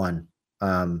CB1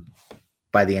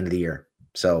 by the end of the year.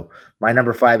 So my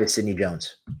number 5 is Sidney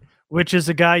Jones. Which is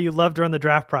a guy you loved during the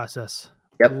draft process.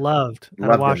 Yep. Loved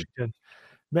out of Washington. Him.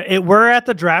 We're at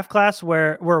the draft class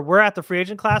where we're at the free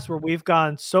agent class where we've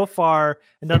gone so far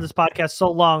and done this podcast so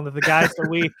long that the guys that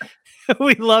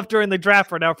we loved during the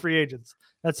draft are now free agents.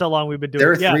 That's how long we've been doing.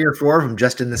 There are 3 or 4 of them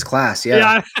just in this class.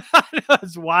 Yeah.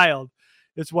 It's wild.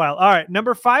 It's wild. All right.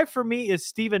 Number 5 for me is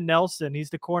Steven Nelson. He's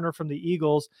the corner from the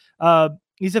Eagles.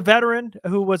 He's a veteran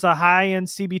who was a high-end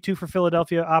CB2 for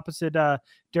Philadelphia opposite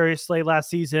Darius Slay last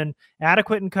season.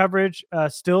 Adequate in coverage,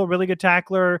 still a really good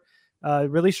tackler,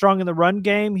 really strong in the run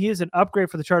game. He is an upgrade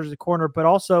for the Chargers at corner, but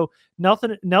also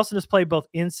Nelson has played both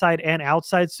inside and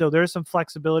outside, so there's some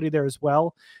flexibility there as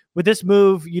well. With this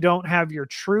move, you don't have your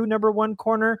true number 1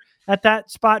 corner at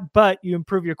that spot, but you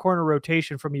improve your corner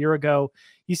rotation from a year ago.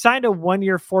 He signed a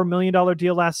 1-year, $4 million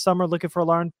deal last summer, looking for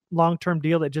a long-term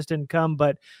deal that just didn't come,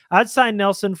 but I'd sign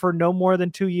Nelson for no more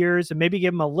than 2 years and maybe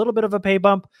give him a little bit of a pay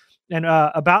bump, and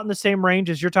about in the same range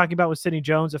as you're talking about with Sidney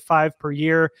Jones at $5 million per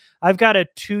year. I've got a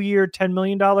 2-year, $10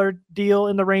 million deal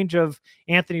in the range of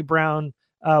Anthony Brown,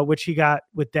 which he got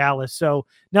with Dallas. So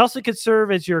Nelson could serve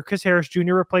as your Chris Harris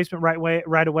Jr. replacement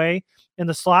right away in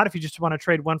the slot if you just want to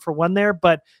trade 1-for-1 there,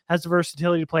 but has the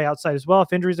versatility to play outside as well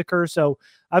if injuries occur. So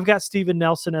I've got Steven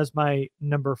Nelson as my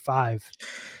number 5.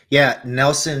 Yeah,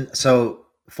 Nelson. So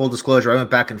full disclosure, I went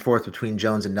back and forth between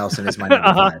Jones and Nelson as my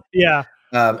number 5. Yeah.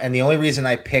 And the only reason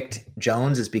I picked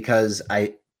Jones is because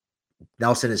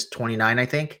Nelson is 29, I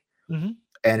think,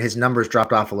 and his numbers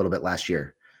dropped off a little bit last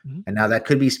year. And now that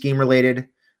could be scheme related,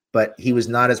 but he was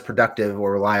not as productive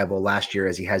or reliable last year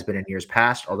as he has been in years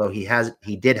past. Although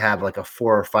he did have like a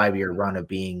 4 or 5 year run of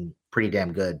being pretty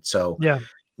damn good. So yeah,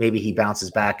 maybe he bounces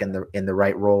back in the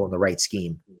right role in the right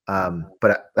scheme.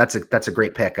 But that's a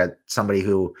great pick. Somebody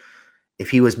who, if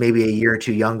he was maybe a year or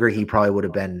two younger, he probably would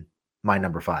have been my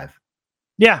number 5.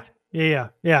 Yeah.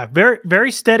 Very,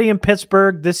 very steady in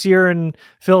Pittsburgh this year. In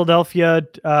Philadelphia,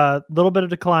 a little bit of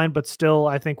decline, but still,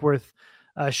 I think worth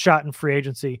a shot in free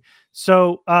agency.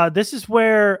 So this is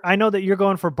where I know that you're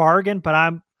going for bargain, but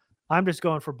I'm just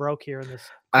going for broke here in this.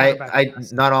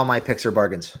 Not all my picks are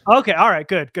bargains. Okay. All right.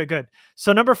 Good.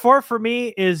 So number 4 for me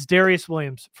is Darius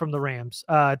Williams from the Rams.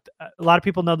 A lot of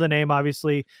people know the name,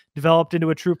 obviously. Developed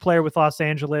into a true player with Los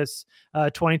Angeles,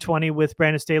 2020 with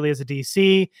Brandon Staley as a DC.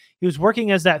 He was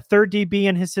working as that third DB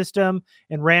in his system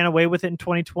and ran away with it in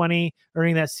 2020,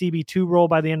 earning that CB2 role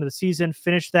by the end of the season.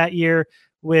 Finished that year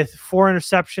with 4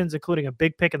 interceptions, including a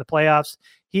big pick in the playoffs.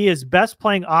 He is best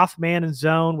playing off man and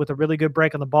zone with a really good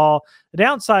break on the ball. The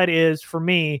downside is, for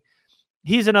me,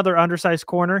 he's another undersized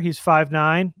corner. He's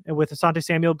 5'9", and with Asante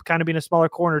Samuel kind of being a smaller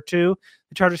corner too,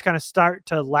 the Chargers kind of start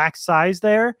to lack size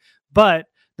there. But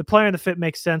the player and the fit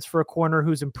makes sense for a corner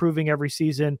who's improving every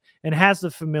season and has the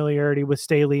familiarity with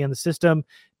Staley and the system.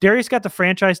 Darius got the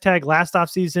franchise tag last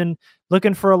offseason,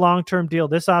 looking for a long-term deal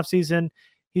this offseason.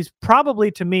 He's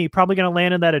probably going to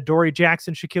land in that Adoree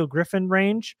Jackson, Shaquille Griffin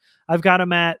range. I've got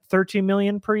him at $13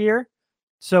 million per year.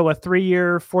 So a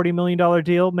 3-year, $40 million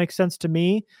deal makes sense to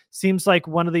me. Seems like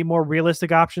one of the more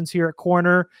realistic options here at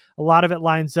corner. A lot of it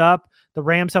lines up. The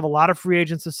Rams have a lot of free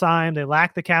agents to sign. They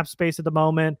lack the cap space at the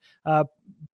moment.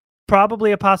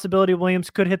 Probably a possibility Williams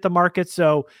could hit the market.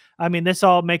 So, I mean, this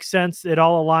all makes sense. It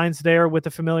all aligns there with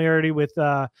the familiarity with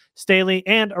Staley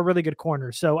and a really good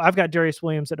corner. So I've got Darius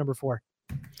Williams at number 4.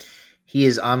 He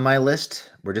is on my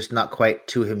list. We're just not quite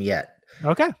to him yet.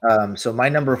 Okay. So my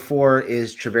number 4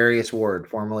 is Travarius Ward,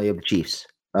 formerly of the Chiefs.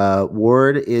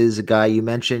 Ward is a guy you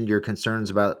mentioned your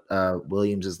concerns about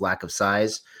Williams' lack of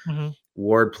size.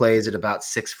 Ward plays at about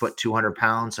 6 foot, 200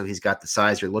 pounds. So he's got the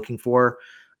size you're looking for.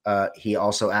 He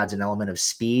also adds an element of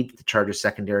speed the Chargers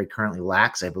secondary currently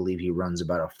lacks. I believe he runs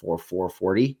about a 4.4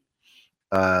 40.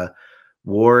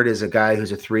 Ward is a guy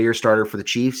who's a 3-year starter for the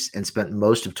Chiefs and spent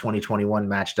most of 2021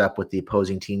 matched up with the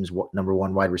opposing team's number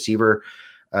 1 wide receiver.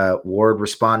 Ward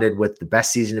responded with the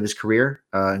best season of his career,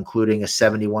 including a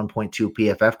 71.2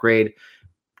 PFF grade,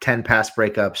 10 pass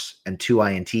breakups, and 2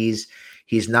 INTs.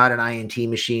 He's not an INT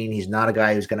machine. He's not a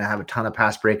guy who's going to have a ton of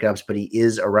pass breakups, but he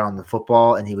is around the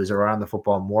football, and he was around the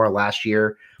football more last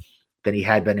year than he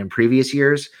had been in previous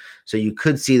years. So you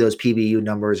could see those PBU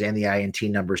numbers and the INT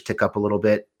numbers tick up a little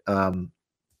bit on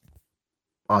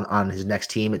his next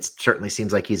team. It certainly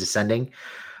seems like he's ascending.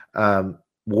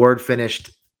 Ward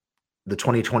finished the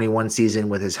 2021 season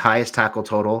with his highest tackle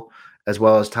total, as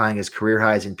well as tying his career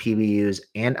highs in PBUs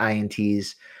and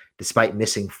INTs, despite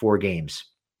missing 4 games,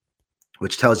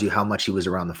 which tells you how much he was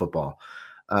around the football.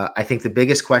 I think the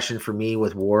biggest question for me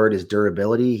with Ward is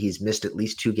durability. He's missed at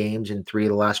least 2 games in 3 of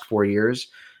the last 4 years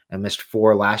and missed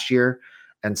 4 last year.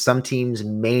 And some teams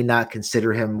may not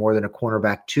consider him more than a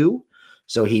cornerback 2.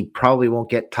 So he probably won't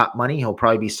get top money. He'll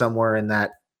probably be somewhere in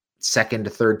that 2nd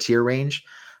to 3rd tier range.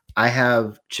 I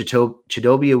have Chidobe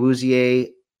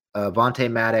Awuzie,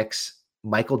 Vontae Maddox,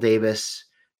 Michael Davis,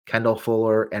 Kendall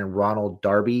Fuller, and Ronald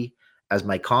Darby as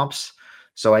my comps.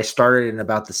 So I started in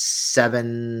about the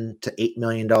 $7 to $8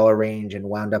 million range and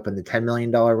wound up in the $10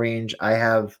 million range. I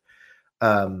have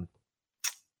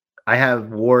I have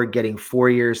Ward getting 4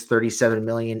 years, $37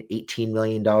 million, $18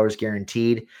 million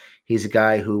guaranteed. He's a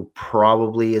guy who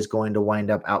probably is going to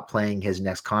wind up outplaying his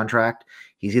next contract.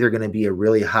 He's either going to be a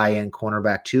really high-end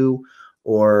cornerback 2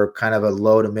 or kind of a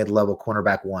low to mid-level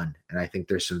cornerback 1. And I think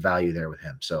there's some value there with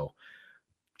him. So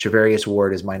Charvarius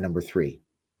Ward is my number 3.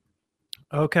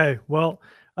 Okay. Well,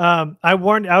 I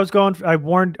warned,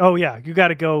 oh yeah, you got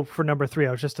to go for number 3.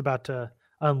 I was just about to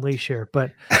unleash here,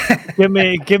 but give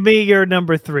me your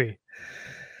number 3.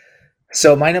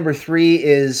 So my number 3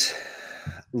 is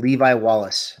Levi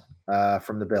Wallace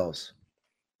from the Bills.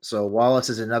 So Wallace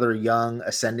is another young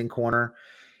ascending corner.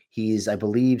 He's, I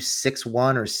believe,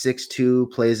 6'1" or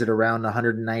 6'2", plays at around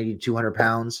 190 to 200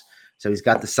 pounds. So he's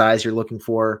got the size you're looking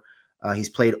for. He's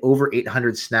played over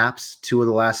 800 snaps 2 of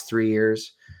the last 3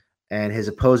 years, and his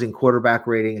opposing quarterback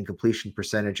rating and completion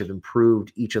percentage have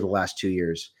improved each of the last 2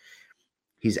 years.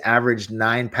 He's averaged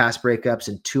 9 pass breakups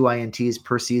and 2 INTs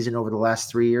per season over the last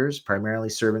 3 years, primarily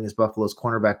serving as Buffalo's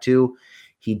cornerback 2.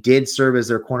 He did serve as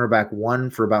their cornerback 1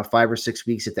 for about 5 or 6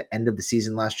 weeks at the end of the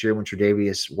season last year when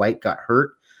Tre'Davious White got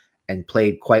hurt and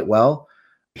played quite well.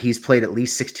 He's played at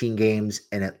least 16 games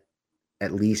and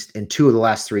at least in 2 of the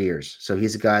last 3 years. So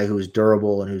he's a guy who is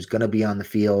durable and who's going to be on the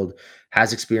field,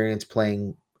 has experience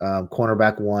playing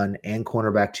cornerback 1 and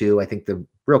cornerback 2. I think the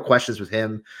real questions with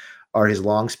him are his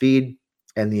long speed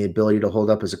and the ability to hold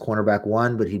up as a cornerback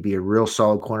 1, but he'd be a real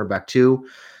solid cornerback 2.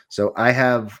 So I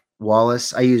have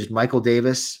Wallace. I used Michael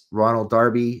Davis, Ronald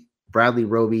Darby, Bradley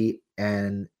Roby,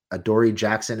 and Adoree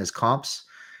Jackson as comps.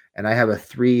 And I have a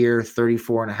 3-year,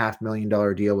 $34.5 million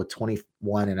deal with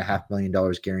 $21.5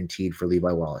 million guaranteed for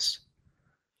Levi Wallace.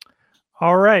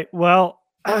 All right. Well,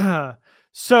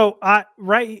 so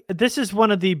this is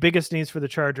one of the biggest needs for the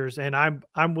Chargers, and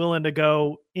I'm willing to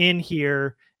go in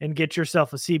here and get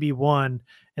yourself a CB1,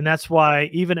 and that's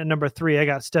why even at number 3, I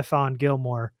got Stephon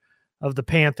Gilmore of the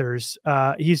Panthers.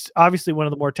 He's obviously one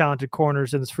of the more talented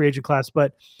corners in this free agent class,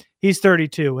 but he's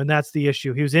 32, and that's the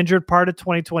issue. He was injured part of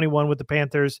 2021 with the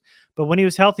Panthers, but when he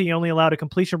was healthy, he only allowed a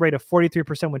completion rate of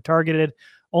 43% when targeted,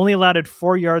 only allowed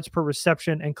 4 yards per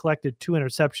reception, and collected 2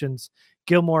 interceptions.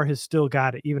 Gilmore has still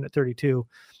got it, even at 32.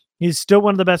 He's still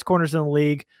one of the best corners in the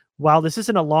league. While this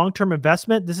isn't a long-term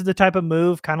investment, this is the type of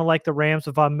move, kind of like the Rams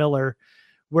of Von Miller,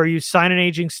 where you sign an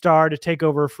aging star to take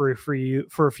over for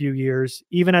a few years.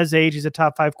 Even as age, he's a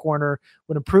top 5 corner,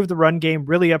 would improve the run game,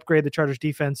 really upgrade the Chargers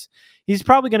defense. He's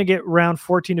probably going to get around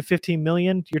 14 to 15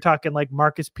 million. You're talking like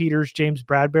Marcus Peters, James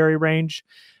Bradbury range.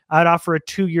 I'd offer a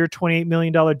 2-year, $28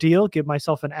 million deal, give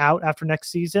myself an out after next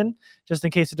season, just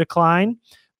in case of decline.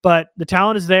 But the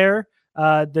talent is there.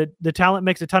 The talent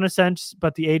makes a ton of sense,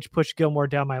 but the age pushed Gilmore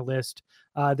down my list.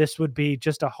 This would be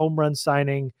just a home run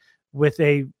signing with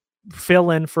a fill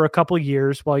in for a couple of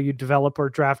years while you develop or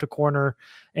draft a corner.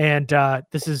 And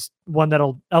this is one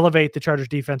that'll elevate the Chargers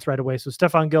defense right away. So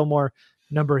Stephon Gilmore,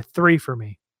 number 3 for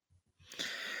me.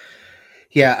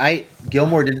 Yeah,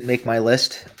 Gilmore didn't make my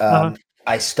list.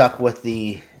 I stuck with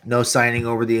the no signing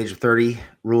over the age of 30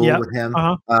 rule with him.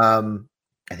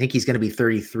 I think he's going to be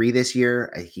 33 this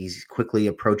year. He's quickly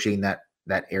approaching that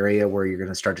area where you're going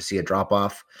to start to see a drop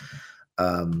off.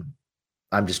 I'm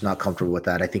just not comfortable with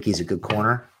that. I think he's a good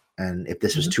corner. And if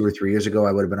this was 2 or 3 years ago,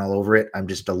 I would have been all over it. I'm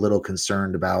just a little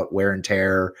concerned about wear and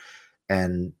tear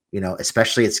and,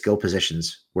 especially at skill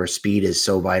positions where speed is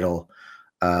so vital.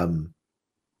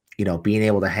 Being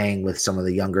able to hang with some of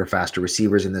the younger, faster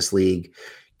receivers in this league.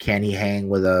 Can he hang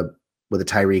with a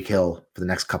Tyreek Hill for the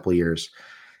next couple of years?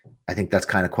 I think that's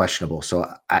kind of questionable.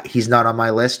 So he's not on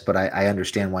my list, but I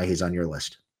understand why he's on your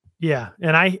list. Yeah.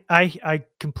 And I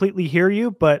completely hear you,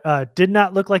 but did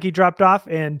not look like he dropped off.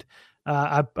 And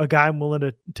a guy I'm willing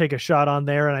to take a shot on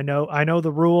there. And I know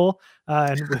the rule,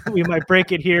 and we might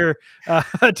break it here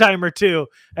a time or two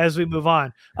as we move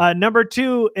on. Number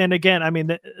 2, and again, I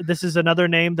mean, this is another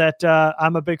name that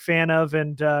I'm a big fan of,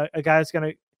 and a guy that's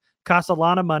going to cost a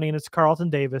lot of money, and it's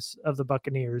Carlton Davis of the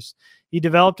Buccaneers. He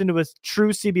developed into a true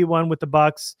CB1 with the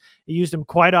Bucs. He used him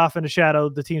quite often to shadow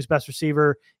the team's best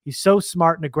receiver. He's so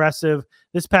smart and aggressive.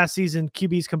 This past season,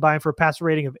 QBs combined for a passer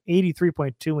rating of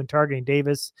 83.2 when targeting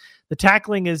Davis. The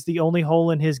tackling is the only hole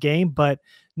in his game, but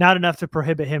not enough to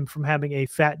prohibit him from having a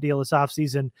fat deal this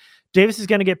offseason. Davis is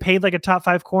going to get paid like a top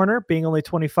 5 corner, being only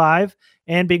 25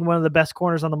 and being one of the best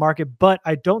corners on the market, but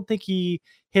I don't think he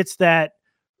hits that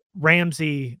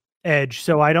Ramsey edge.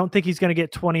 So I don't think he's going to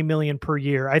get 20 million per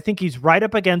year. I think he's right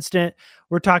up against it.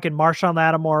 We're talking Marshawn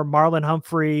Lattimore, Marlon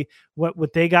Humphrey,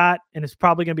 what they got, and it's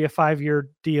probably going to be a 5-year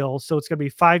deal. So it's going to be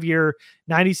 5-year,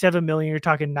 97 million. You're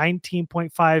talking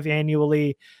 19.5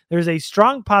 annually. There's a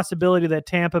strong possibility that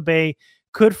Tampa Bay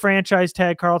could franchise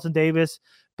tag Carlton Davis,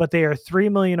 but they are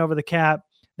 $3 million over the cap.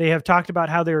 They have talked about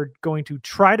how they're going to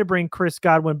try to bring Chris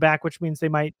Godwin back, which means they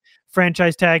might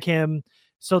franchise tag him.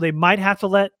 So they might have to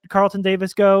let Carlton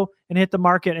Davis go and hit the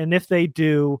market. And if they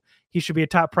do, he should be a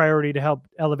top priority to help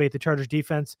elevate the Chargers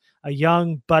defense. A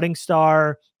young budding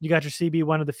star. You got your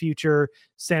CB1 of the future.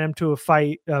 Send him to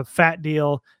a fat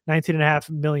deal,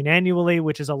 $19.5 million annually,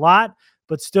 which is a lot,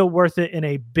 but still worth it in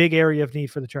a big area of need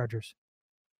for the Chargers.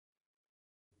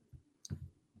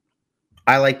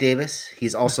 I like Davis.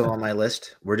 He's also on my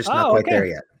list. We're just not quite there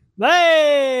yet.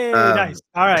 Hey, nice.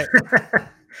 All right.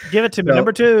 Give it to me. So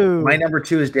Number 2. My number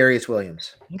 2 is Darius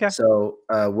Williams. Okay. So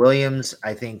Williams,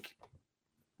 I think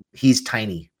he's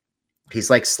tiny. He's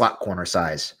like slot corner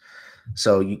size.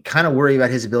 So you kind of worry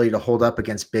about his ability to hold up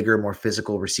against bigger, more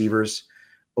physical receivers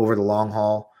over the long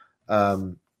haul.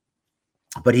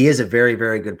 But he is a very,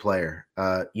 very good player.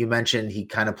 You mentioned he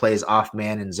kind of plays off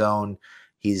man and zone.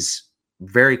 He's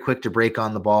very quick to break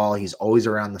on the ball. He's always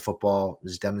around the football.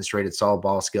 He's demonstrated solid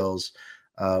ball skills.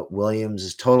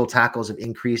 Williams' total tackles have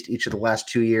increased each of the last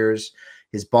 2 years.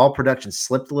 His ball production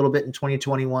slipped a little bit in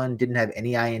 2021. Didn't have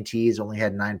any INTs, only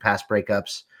had 9 pass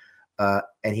breakups,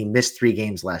 and he missed 3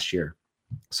 games last year.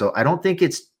 So I think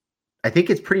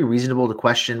it's pretty reasonable to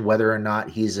question whether or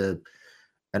not he's an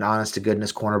honest to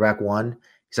goodness cornerback 1.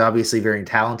 He's obviously very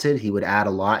talented. He would add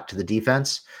a lot to the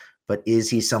defense, but is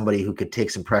he somebody who could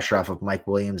take some pressure off of Mike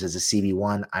Williams as a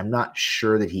CB1? I'm not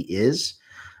sure that he is.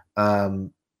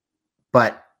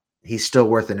 But he's still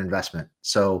worth an investment.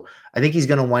 So I think he's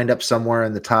going to wind up somewhere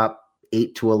in the top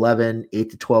 8 to 11, 8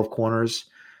 to 12 corners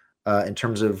in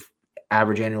terms of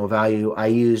average annual value. I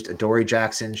used Adoree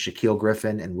Jackson, Shaquille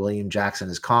Griffin, and William Jackson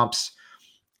as comps.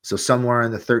 So somewhere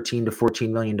in the $13 to $14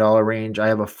 million range. I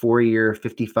have a 4-year,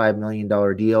 $55 million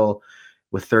deal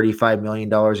with $35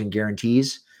 million in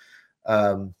guarantees,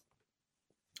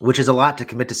 which is a lot to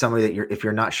commit to somebody that if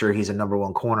you're not sure he's a number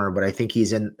 1 corner, but I think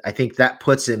I think that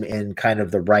puts him in kind of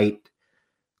the right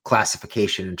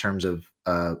classification in terms of,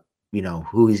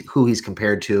 who he's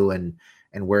compared to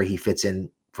and where he fits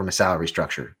in from a salary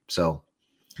structure. So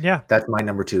yeah, that's my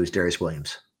number 2 is Darius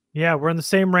Williams. Yeah. We're in the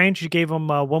same range. You gave him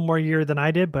 1 more year than I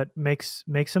did, but makes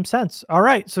some sense. All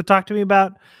right. So talk to me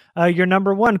about your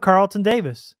number 1, Carlton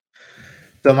Davis.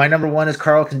 So my number 1 is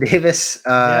Carlton Davis.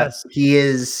 Yes. He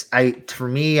is, for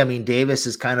me, Davis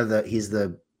is kind of he's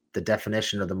the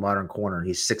definition of the modern corner.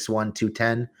 He's 6'1",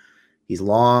 210. He's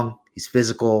long, he's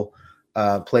physical,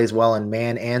 plays well in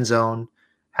man and zone,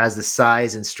 has the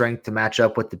size and strength to match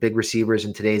up with the big receivers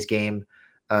in today's game.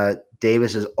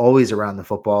 Davis is always around the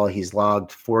football. He's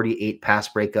logged 48 pass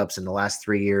breakups in the last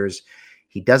 3 years.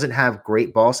 He doesn't have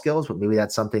great ball skills, but maybe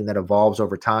that's something that evolves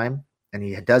over time. And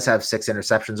he does have 6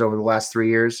 interceptions over the last 3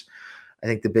 years. I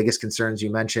think the biggest concerns you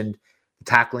mentioned, the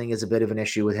tackling is a bit of an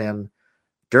issue with him.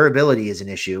 Durability is an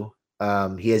issue.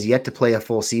 He has yet to play a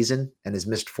full season and has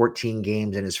missed 14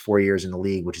 games in his 4 years in the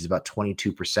league, which is about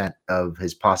 22% of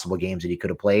his possible games that he could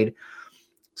have played.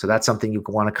 So that's something you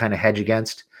want to kind of hedge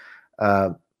against.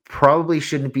 Probably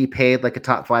shouldn't be paid like a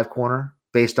top 5 corner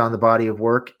based on the body of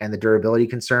work and the durability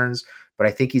concerns, but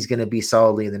I think he's going to be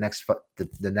solidly in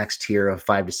the next tier of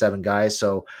 5 to 7 guys.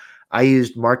 So I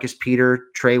used Marcus Peter,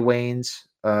 Trey Waynes,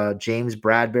 James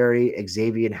Bradbury,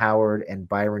 Xavier Howard, and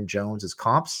Byron Jones as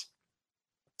comps.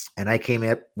 And I came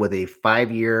up with a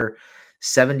 5-year,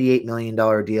 $78 million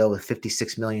deal with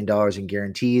 $56 million in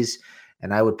guarantees.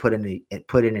 And I would put in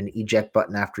an eject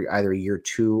button after either year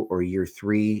 2 or year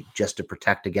 3 just to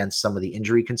protect against some of the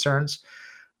injury concerns.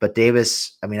 But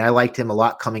Davis, I liked him a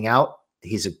lot coming out.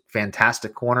 He's a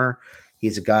fantastic corner.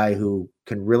 He's a guy who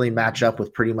can really match up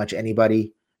with pretty much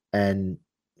anybody. And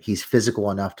he's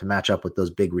physical enough to match up with those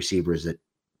big receivers that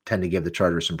tend to give the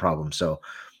Chargers some problems. So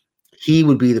he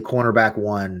would be the cornerback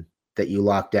 1 that you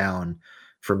lock down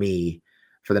for me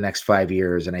for the next 5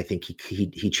 years. And I think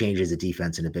he changes the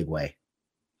defense in a big way.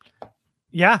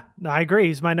 Yeah, I agree.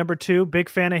 He's my number 2. Big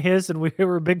fan of his, and we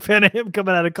were a big fan of him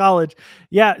coming out of college.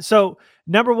 Yeah, so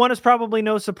number 1 is probably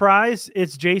no surprise.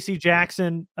 It's J.C.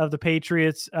 Jackson of the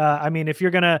Patriots. If you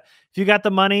got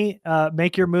the money,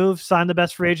 make your move, sign the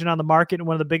best free agent on the market and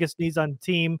one of the biggest needs on the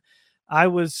team. I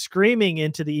was screaming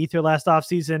into the ether last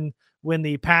offseason when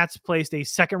the Pats placed a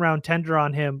second-round tender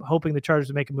on him, hoping the Chargers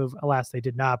would make a move. Alas, they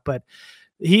did not, but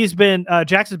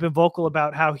Jackson's been vocal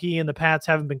about how he and the Pats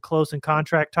haven't been close in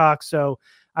contract talks. So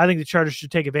I think the Chargers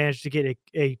should take advantage to get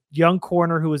a young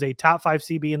corner who is a top 5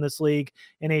 CB in this league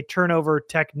and a turnover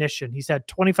technician. He's had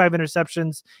 25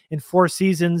 interceptions in 4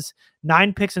 seasons,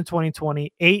 9 picks in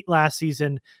 2020, 8 last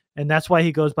season. And that's why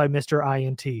he goes by Mr.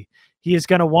 INT. He is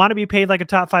going to want to be paid like a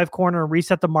top 5 corner and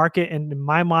reset the market. And in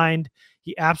my mind,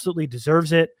 He absolutely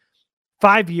deserves it.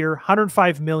 5-year,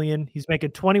 $105 million. He's making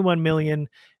 $21 million,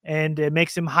 and it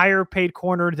makes him higher paid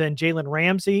corner than Jalen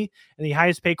Ramsey and the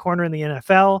highest paid corner in the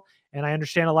NFL. And I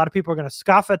understand a lot of people are going to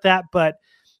scoff at that, but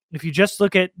if you just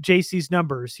look at JC's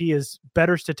numbers, he is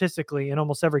better statistically in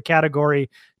almost every category.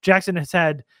 Jackson has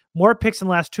had more picks in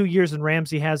the last 2 years than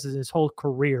Ramsey has in his whole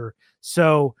career.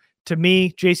 So to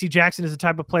me, JC Jackson is the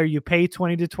type of player you pay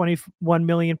 20 to 21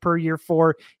 million per year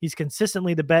for. He's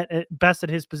consistently the best at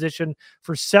his position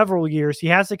for several years. He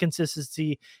has the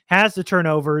consistency, has the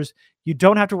turnovers. You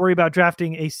don't have to worry about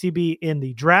drafting a CB in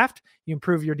the draft. You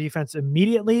improve your defense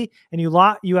immediately, and you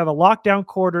have a lockdown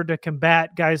quarter to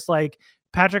combat guys like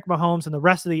Patrick Mahomes and the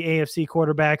rest of the AFC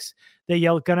quarterbacks that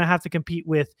you're going to have to compete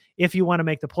with if you want to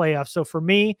make the playoffs. So for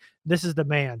me, this is the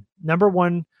man. Number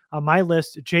one on my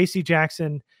list, JC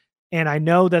Jackson. And I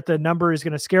know that the number is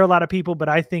going to scare a lot of people, but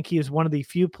I think he is one of the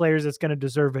few players that's going to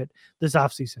deserve it this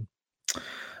offseason.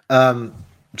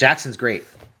 Jackson's great.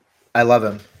 I love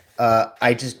him.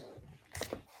 I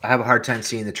have a hard time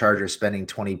seeing the Chargers spending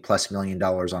 $20+ million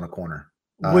on a corner.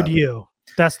 Would you?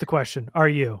 That's the question. Are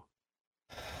you?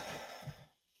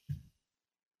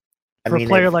 For a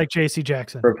player like JC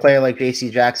Jackson.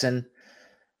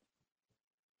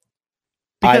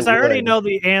 Because I already know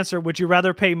the answer. Would you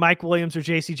rather pay Mike Williams or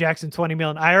JC Jackson $20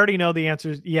 million? I already know the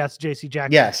answer is yes, JC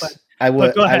Jackson. Yes, I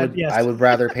would. Go ahead. Yes. I would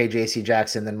rather pay JC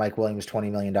Jackson than Mike Williams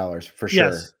 $20 million for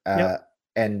sure. Yes. Yep.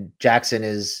 And Jackson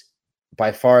is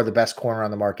by far the best corner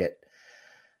on the market.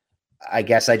 I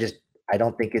guess I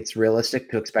don't think it's realistic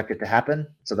to expect it to happen.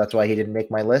 So that's why he didn't make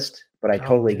my list. But I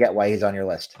totally get why he's on your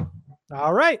list.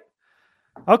 All right.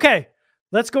 Okay.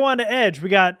 Let's go on to edge. We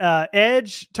got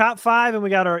edge top 5, and we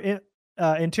got our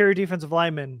interior defensive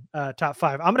lineman top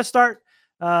 5. I'm going to start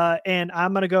and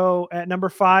I'm going to go at number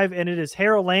 5, and it is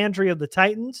Harold Landry of the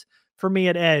Titans for me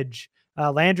at edge.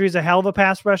 Landry is a hell of a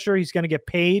pass rusher. He's going to get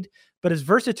paid, but his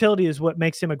versatility is what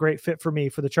makes him a great fit for me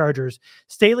for the Chargers.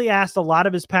 Staley asked a lot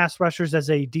of his pass rushers as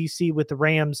a DC with the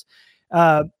Rams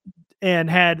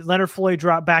and had Leonard Floyd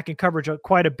drop back in coverage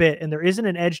quite a bit. And there isn't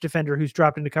an edge defender who's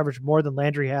dropped into coverage more than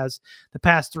Landry has the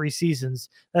past 3 seasons.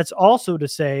 That's also to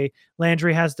say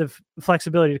Landry has the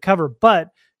flexibility to cover, but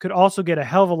could also get a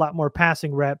hell of a lot more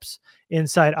passing reps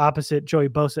inside opposite Joey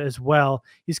Bosa as well.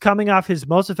 He's coming off his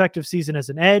most effective season as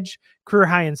an edge, career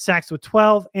high in sacks with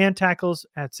 12 and tackles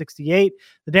at 68.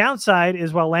 The downside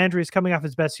is while Landry is coming off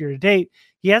his best year to date,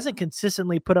 he hasn't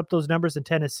consistently put up those numbers in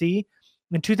Tennessee.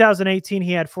 In 2018,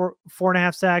 he had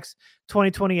 4.5 sacks.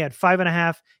 2020, he had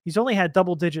 5.5. He's only had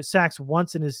double-digit sacks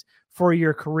once in his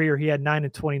 4-year career. He had 9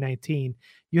 in 2019.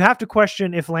 You have to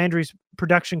question if Landry's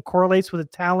production correlates with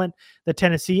the talent that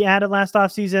Tennessee added last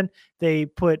offseason. They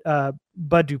put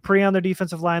Bud Dupree on their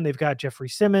defensive line. They've got Jeffrey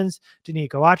Simmons,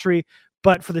 Danico Autry.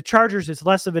 But for the Chargers, it's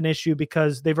less of an issue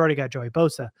because they've already got Joey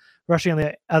Bosa rushing on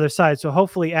the other side. So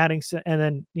hopefully adding, and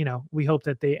then, we hope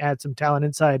that they add some talent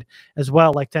inside as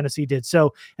well, like Tennessee did.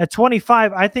 So at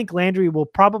 25, I think Landry will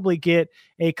probably get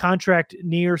a contract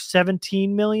near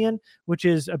 $17 million, which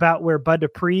is about where Bud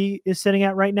Dupree is sitting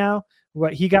at right now,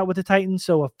 what he got with the Titans.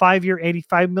 So a 5-year,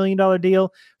 $85 million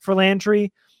deal for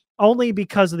Landry. Only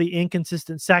because of the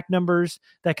inconsistent sack numbers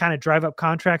that kind of drive up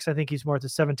contracts. I think he's more at the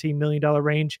 $17 million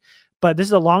range. But this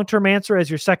is a long-term answer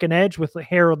as your second edge with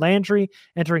Harold Landry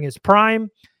entering his prime.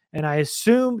 And I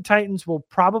assume Titans will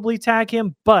probably tag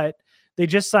him, but they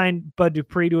just signed Bud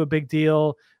Dupree to a big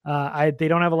deal. They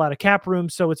don't have a lot of cap room,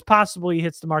 so it's possible he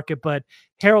hits the market. But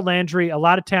Harold Landry, a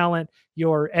lot of talent.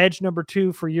 Your edge number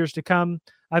 2 for years to come.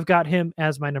 I've got him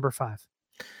as my number 5.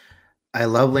 I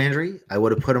love Landry. I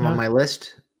would have put him on my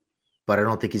list, but I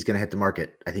don't think he's going to hit the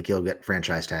market. I think he'll get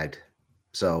franchise tagged.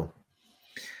 So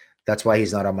that's why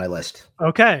he's not on my list.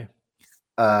 Okay.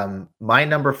 My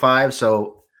number 5.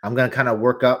 So I'm going to kind of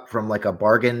work up from like a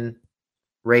bargain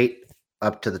rate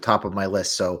up to the top of my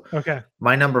list. So okay.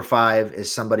 My number 5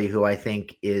 is somebody who I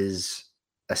think is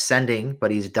ascending,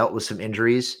 but he's dealt with some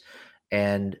injuries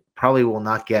and probably will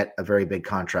not get a very big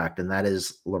contract. And that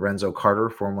is Lorenzo Carter,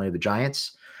 formerly of the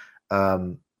Giants.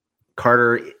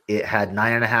 Carter had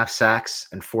 9.5 sacks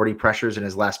and 40 pressures in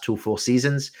his last 2 full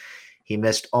seasons. He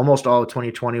missed almost all of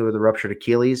 2020 with a ruptured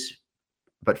Achilles,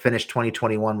 but finished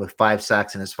 2021 with 5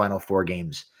 sacks in his final 4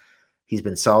 games. He's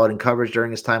been solid in coverage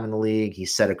during his time in the league. He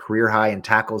set a career high in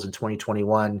tackles in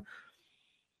 2021.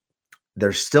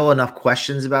 There's still enough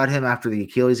questions about him after the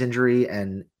Achilles injury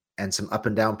and some up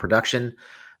and down production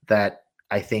that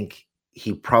I think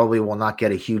he probably will not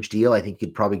get a huge deal. I think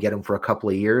you'd probably get him for a couple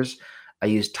of years. I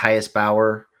used Tyus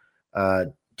Bauer,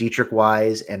 Dietrich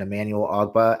Wise, and Emmanuel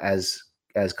Ogbah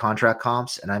as contract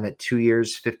comps, and I'm at 2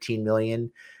 years, $15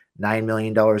 million. $9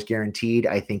 million guaranteed.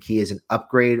 I think he is an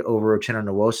upgrade over Uchenna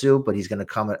Nwosu, but he's going to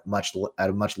come at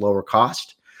a much lower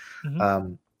cost.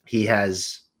 Mm-hmm. He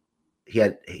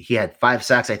had 5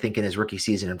 sacks, I think, in his rookie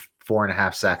season and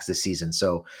 4.5 sacks this season.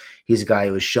 So he's a guy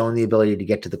who has shown the ability to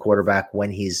get to the quarterback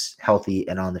when he's healthy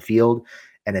and on the field.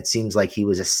 And it seems like he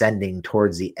was ascending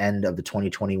towards the end of the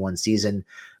 2021 season,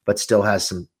 but still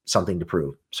has something to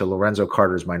prove. So Lorenzo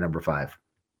Carter is my number 5.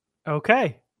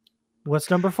 Okay. What's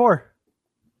number 4?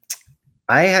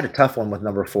 I had a tough one with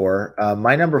number 4.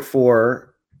 My number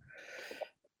 4,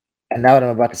 and now that I'm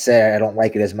about to say I don't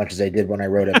like it as much as I did when I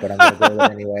wrote it, but I'm going to go with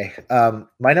it anyway.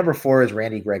 My number 4 is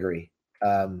Randy Gregory,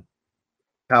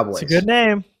 Cowboys. It's a good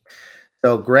name.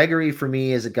 So Gregory, for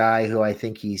me, is a guy who I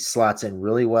think he slots in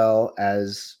really well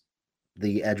as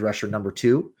the edge rusher number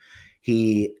 2.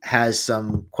 He has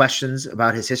some questions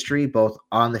about his history, both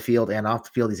on the field and off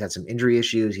the field. He's had some injury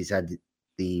issues. He's had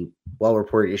the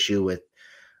well-reported issue with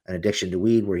an addiction to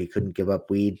weed where he couldn't give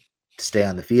up weed to stay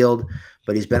on the field.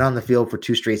 But he's been on the field for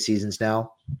 2 straight seasons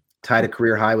now, tied a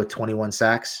career high with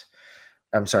 6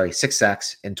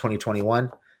 sacks in 2021.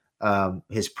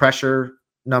 His pressure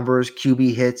numbers,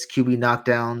 QB hits, QB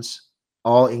knockdowns,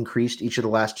 all increased each of the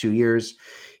last 2 years.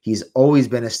 He's always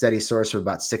been a steady source of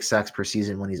about 6 sacks per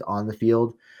season when he's on the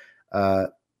field.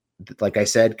 Like I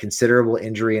said, considerable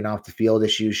injury and off the field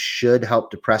issues should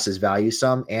help depress his value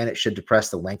some, and it should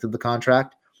depress the length of the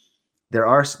contract.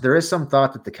 There is some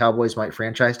thought that the Cowboys might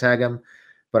franchise tag him,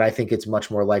 but I think it's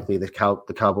much more likely that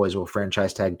the Cowboys will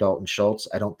franchise tag Dalton Schultz.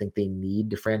 I don't think they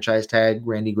need to franchise tag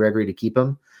Randy Gregory to keep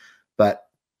him, but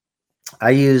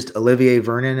I used Olivier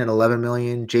Vernon at $11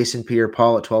 million, Jason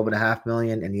Pierre-Paul at $12.5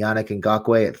 million, and Yannick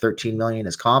Ngakoue at $13 million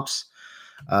as comps.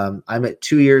 I'm at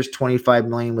 2 years, $25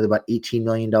 million with about $18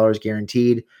 million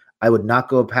guaranteed. I would not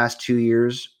go past 2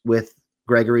 years with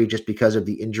Gregory just because of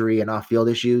the injury and off-field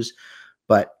issues.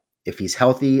 But if he's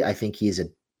healthy, I think he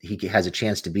has a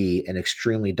chance to be an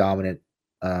extremely dominant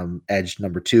edge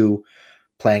number 2,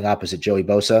 playing opposite Joey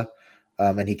Bosa.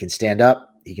 And he can stand up.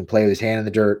 He can play with his hand in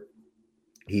the dirt.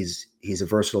 He's a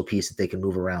versatile piece that they can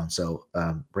move around. So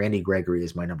Randy Gregory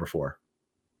is my number 4.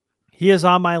 He is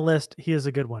on my list. He is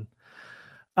a good one.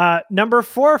 Number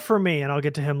 4 for me, and I'll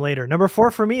get to him later. Number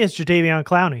 4 for me is Jadeveon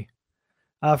Clowney.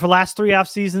 For the last 3 off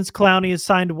seasons, Clowney has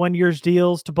signed 1-year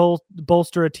deals to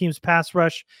bolster a team's pass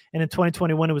rush. And in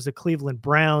 2021, it was the Cleveland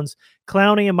Browns.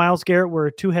 Clowney and Myles Garrett were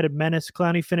a 2-headed menace.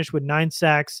 Clowney finished with 9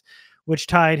 sacks, which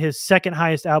tied his second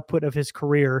highest output of his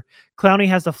career. Clowney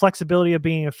has the flexibility of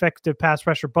being an effective pass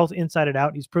rusher, both inside and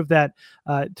out. He's proved that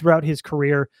throughout his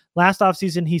career. Last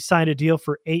offseason, he signed a deal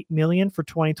for $8 million for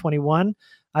 2021.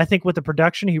 I think with the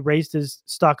production, he raised his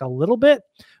stock a little bit,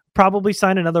 probably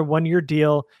signed another 1-year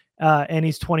deal, and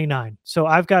he's 29. So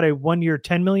I've got a 1-year,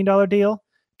 $10 million deal.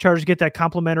 Chargers get that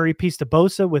complimentary piece to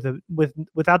Bosa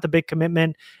without the big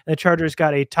commitment. And the Chargers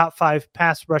got a top 5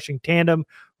 pass rushing tandem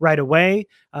right away.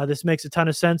 This makes a ton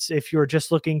of sense if you're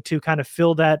just looking to kind of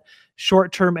fill that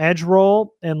short-term edge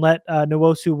role and let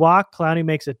Nwosu walk. Clowney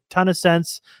makes a ton of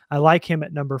sense. I like him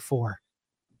at number 4.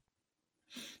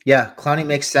 Yeah, Clowney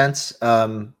makes sense.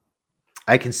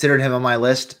 I considered him on my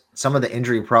list. Some of the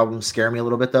injury problems scare me a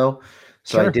little bit, though.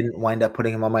 So sure. I didn't wind up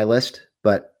putting him on my list,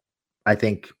 but I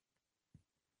think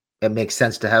it makes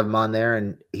sense to have him on there.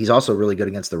 And he's also really good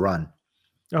against the run.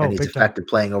 And he's effective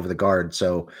playing over guards.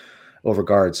 So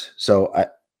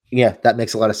that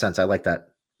makes a lot of sense. I like that.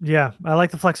 Yeah, I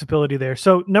like the flexibility there.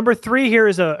 So number 3 here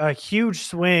is a huge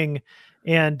swing.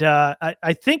 And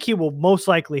I think he will most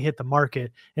likely hit the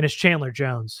market, and it's Chandler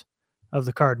Jones of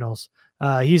the Cardinals.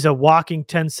 He's a walking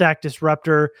 10-sack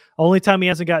disruptor. Only time he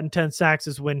hasn't gotten 10 sacks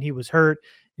is when he was hurt,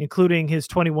 including his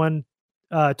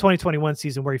 2021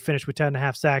 season where he finished with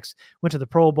 10.5 sacks, went to the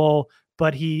Pro Bowl,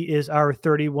 but he is our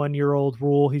 31-year-old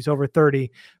rule. He's over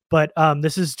 30. But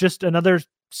this is just another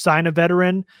sign of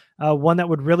veteran, one that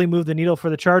would really move the needle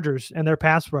for the Chargers and their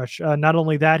pass rush. Not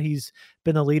only that, he's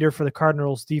been the leader for the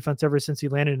Cardinals defense ever since he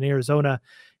landed in Arizona.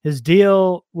 His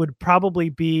deal would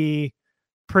probably be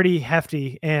pretty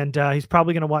hefty, and he's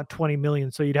probably going to want $20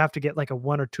 million. So you'd have to get like a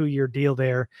 1 or 2 year deal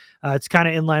there. It's kind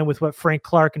of in line with what Frank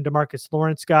Clark and DeMarcus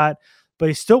Lawrence got, but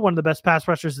he's still one of the best pass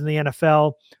rushers in the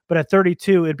NFL. But at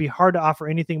 32, it'd be hard to offer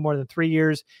anything more than 3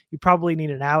 years. You probably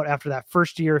need an out after that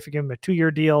first year if you give him a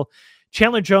 2-year deal.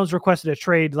 Chandler Jones requested a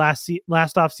trade last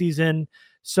offseason,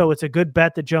 so it's a good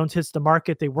bet that Jones hits the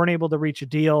market. They weren't able to reach a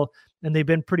deal, and they've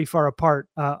been pretty far apart.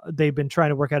 They've been trying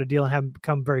to work out a deal and haven't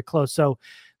come very close. So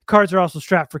cards are also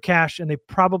strapped for cash, and they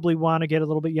probably want to get a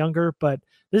little bit younger, but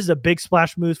this is a big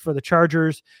splash move for the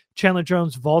Chargers. Chandler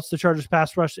Jones vaults the Chargers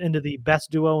pass rush into the best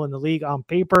duo in the league on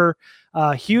paper.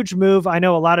 Huge move. I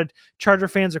know a lot of Charger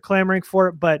fans are clamoring for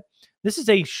it, but this is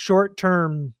a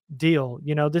short-term deal.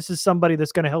 This is somebody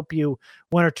that's going to help you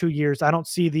 1 or 2 years. I don't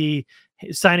see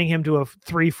signing him to a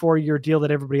 3-4 year deal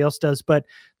that everybody else does, but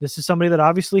this is somebody that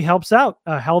obviously helps out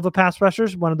a hell of a pass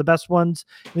rushers, one of the best ones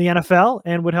in the NFL,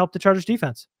 and would help the Chargers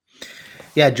defense.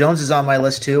 Yeah, Jones is on my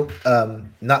list too.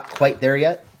 Not quite there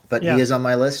yet, but he is on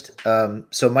my list.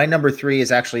 So my number 3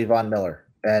 is actually Von Miller,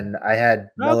 and I had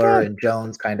Miller and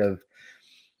Jones kind of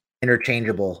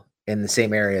interchangeable in the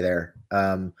same area there.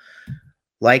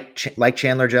 Like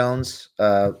Chandler Jones,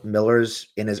 Miller's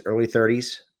in his early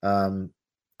 30s.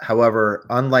 However,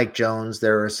 unlike Jones,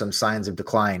 there are some signs of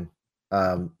decline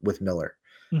with Miller.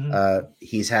 Mm-hmm.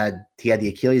 He had the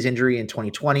Achilles injury in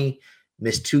 2020,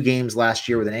 missed 2 games last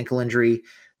year with an ankle injury.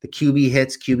 The QB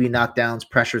hits, QB knockdowns,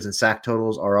 pressures, and sack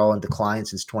totals are all in decline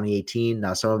since 2018.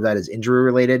 Now, some of that is injury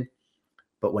related,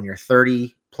 but when you're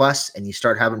 30 plus and you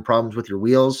start having problems with your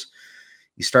wheels,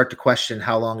 you start to question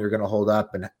how long you're going to hold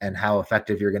up and how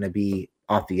effective you're going to be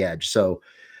off the edge. So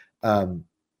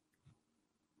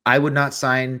I would not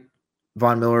sign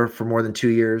Von Miller for more than 2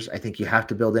 years. I think you have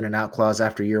to build in and out clause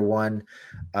after year 1.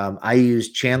 I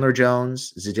used Chandler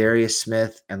Jones, Zadarius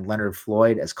Smith, and Leonard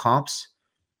Floyd as comps.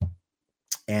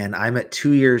 And I'm at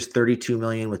 2 years, $32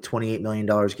 million with $28 million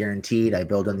guaranteed. I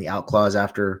build in the out clause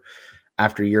after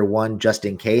year 1, just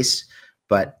in case.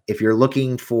 But if you're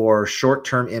looking for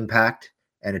short-term impact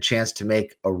and a chance to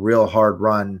make a real hard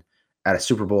run at a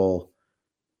Super Bowl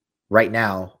right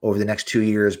now over the next 2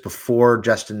 years before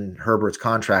Justin Herbert's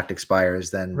contract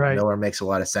expires, then Miller makes a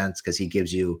lot of sense because he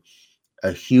gives you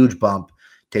a huge bump,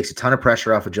 takes a ton of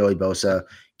pressure off of Joey Bosa,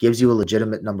 gives you a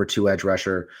legitimate number 2 edge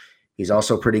rusher. He's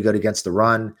also pretty good against the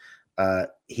run.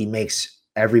 He makes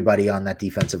everybody on that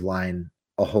defensive line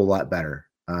a whole lot better.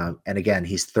 And again,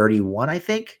 he's 31, I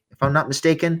think, if I'm not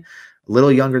mistaken, a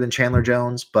little younger than Chandler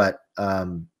Jones, but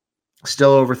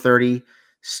still over 30,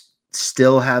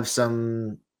 still have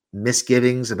some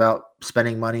misgivings about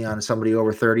spending money on somebody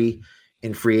over 30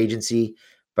 in free agency.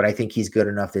 But I think he's good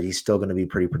enough that he's still going to be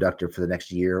pretty productive for the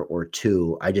next year or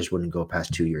 2. I just wouldn't go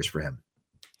past 2 years for him.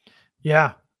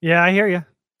 Yeah, I hear you.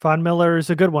 Von Miller is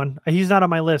a good one. He's not on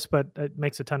my list, but it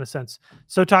makes a ton of sense.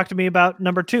 So talk to me about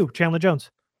number 2, Chandler Jones.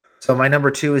 So my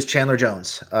number 2 is Chandler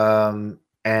Jones.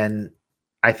 And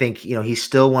I think, he's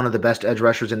still one of the best edge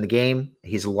rushers in the game.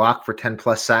 He's a lock for 10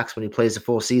 plus sacks when he plays the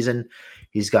full season.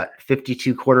 He's got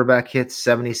 52 quarterback hits,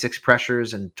 76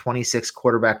 pressures, and 26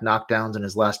 quarterback knockdowns in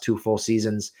his last 2 full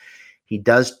seasons. He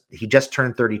just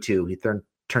turned 32. He turned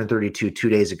 32 2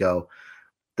 days ago.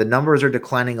 The numbers are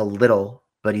declining a little,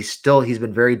 but he's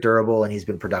been very durable and he's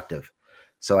been productive.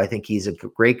 So I think he's a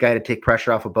great guy to take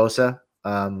pressure off of Bosa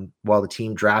while the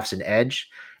team drafts an edge.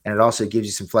 And it also gives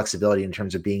you some flexibility in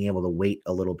terms of being able to wait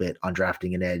a little bit on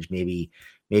drafting an edge. Maybe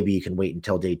you can wait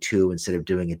until day 2 instead of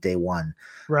doing it day 1.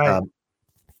 Right.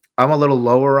 I'm a little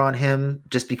lower on him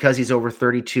just because he's over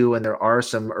 32 and there are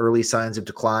some early signs of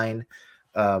decline.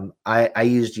 I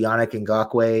used Yannick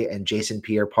Ngakoue and Jason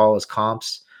Pierre-Paul as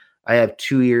comps. I have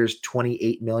 2 years,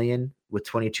 $28 million with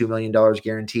 $22 million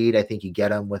guaranteed. I think you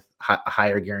get him with a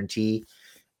higher guarantee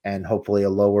and hopefully a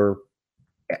lower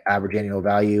average annual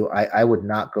value. I would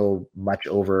not go much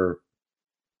over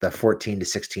the 14 to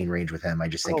 16 range with him. I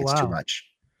just think it's too much.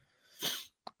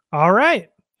 All right.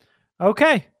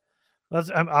 Okay. That's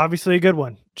obviously a good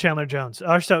one, Chandler Jones.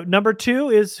 So number 2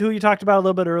 is who you talked about a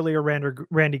little bit earlier,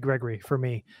 Randy Gregory for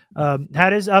me.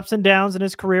 Had his ups and downs in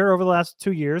his career over the last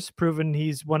 2 years, proven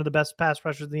he's one of the best pass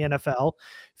rushers in the NFL.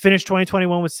 Finished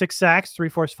 2021 with 6 sacks, 3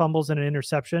 forced fumbles, and an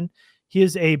interception. He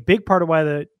is a big part of why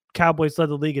the Cowboys led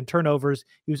the league in turnovers.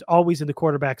 He was always in the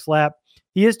quarterback's lap.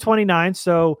 He is 29,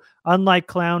 so unlike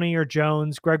Clowney or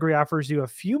Jones, Gregory offers you a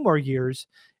few more years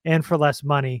and for less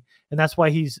money, and that's why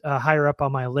he's higher up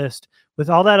on my list. With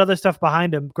all that other stuff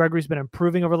behind him, Gregory's been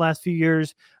improving over the last few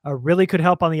years, really could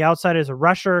help on the outside as a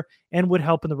rusher and would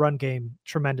help in the run game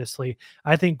tremendously.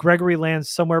 I think Gregory lands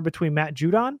somewhere between Matt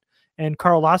Judon and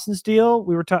Carl Lawson's deal.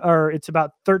 It's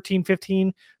about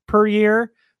 $13-15 per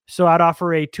year. So I'd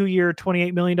offer a 2-year,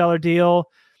 $28 million deal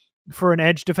for an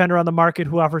edge defender on the market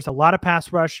who offers a lot of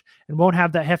pass rush and won't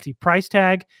have that hefty price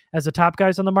tag as the top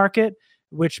guys on the market,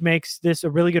 which makes this a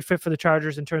really good fit for the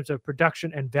Chargers in terms of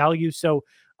production and value. So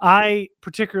I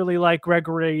particularly like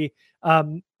Gregory.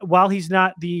 While he's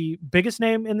not the biggest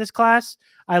name in this class,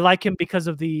 I like him because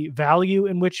of the value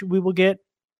in which we will get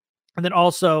And then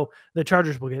also the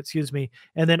Chargers will get,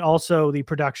 and then also the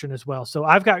production as well. So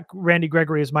I've got Randy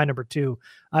Gregory as my number 2.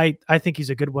 I think he's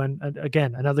a good one.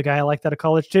 Again, another guy I liked out of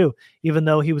college too, even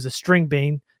though he was a string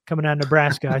bean coming out of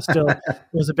Nebraska. I still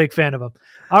was a big fan of him.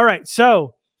 All right.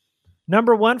 So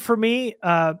number 1 for me,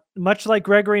 much like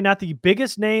Gregory, not the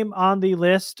biggest name on the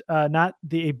list, not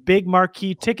a big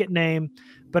marquee ticket name,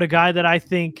 but a guy that I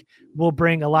think will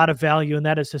bring a lot of value, and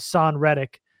that is Hassan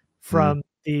Reddick from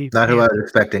the Not who I was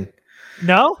expecting.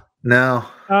 No? No.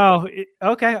 Oh,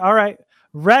 okay. All right.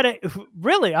 Reddick,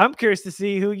 really? I'm curious to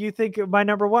see who you think my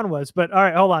number 1 was, but all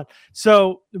right, hold on.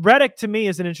 So Reddick to me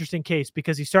is an interesting case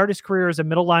because he started his career as a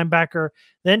middle linebacker,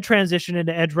 then transitioned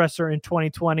into edge rusher in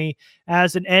 2020.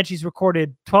 As an edge, he's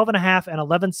recorded 12.5 and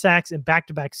 11 sacks in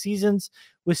back-to-back seasons.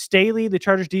 With Staley, the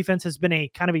Chargers defense has been a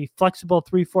kind of a flexible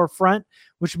 3-4 front,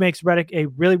 which makes Reddick a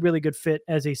really, really good fit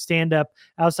as a stand-up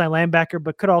outside linebacker,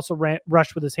 but could also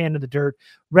rush with his hand in the dirt.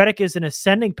 Reddick is an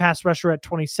ascending pass rusher at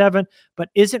 27, but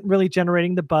isn't really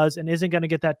generating the buzz and isn't going to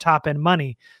get that top-end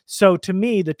money. So to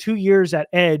me, the 2 years at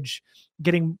edge,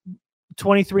 getting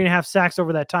 23.5 sacks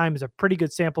over that time is a pretty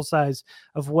good sample size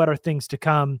of what are things to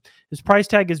come. His price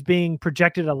tag is being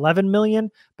projected at $11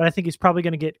 million, but I think he's probably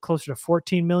going to get closer to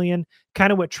 $14 million.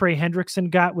 Kind of what Trey Hendrickson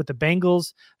got with the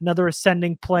Bengals, another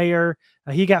ascending player.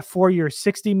 He got 4 years,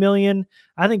 $60 million.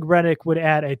 I think Reddick would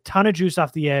add a ton of juice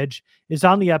off the edge, is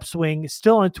on the upswing,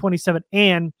 still on 27,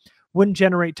 and wouldn't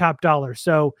generate top dollar.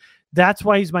 So that's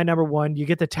why he's my number 1. You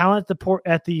get the talent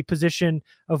at the position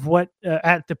of what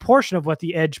at the portion of what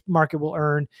the edge market will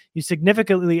earn. You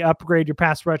significantly upgrade your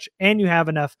pass rush, and you have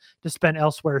enough to spend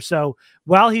elsewhere. So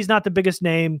while he's not the biggest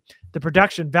name, the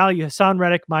production value, Hassan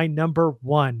Reddick, my number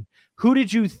 1. Who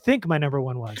did you think my number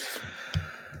 1 was?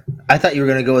 I thought you were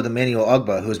going to go with Emmanuel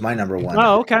Ogbah, who's my number 1.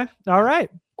 Oh, okay. All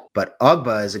right. But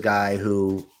Ogbah is a guy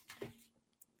who,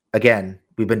 again,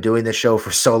 we've been doing this show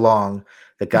for so long.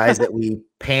 The guys that we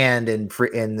panned in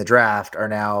the draft are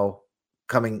now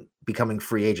becoming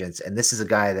free agents. And this is a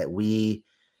guy that we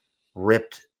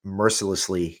ripped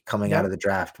mercilessly coming out of the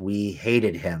draft. We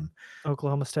hated him.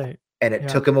 Oklahoma State. And it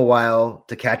took him a while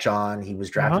to catch on. He was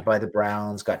drafted by the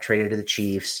Browns, got traded to the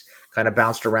Chiefs, kind of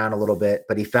bounced around a little bit,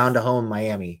 but he found a home in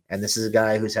Miami. And this is a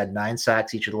guy who's had 9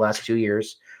 sacks each of the last 2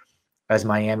 years as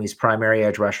Miami's primary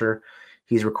edge rusher.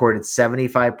 He's recorded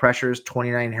 75 pressures,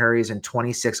 29 hurries, and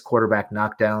 26 quarterback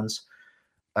knockdowns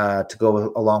to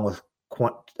go along with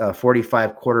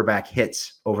 45 quarterback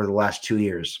hits over the last 2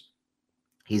 years.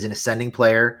 He's an ascending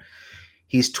player.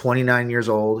 He's 29 years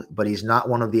old, but he's not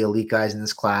one of the elite guys in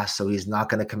this class, so he's not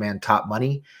going to command top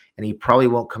money, and he probably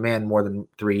won't command more than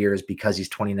 3 years because he's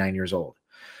 29 years old.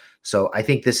 So I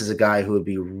think this is a guy who would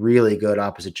be really good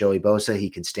opposite Joey Bosa. He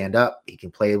can stand up. He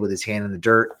can play with his hand in the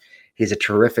dirt. He's a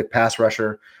terrific pass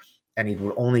rusher, and he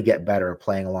will only get better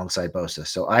playing alongside Bosa.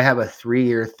 So I have a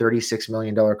 3-year, $36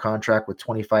 million contract with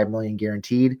 $25 million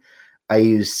guaranteed. I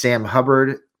use Sam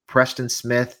Hubbard, Preston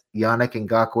Smith, Yannick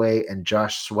Ngakoue, and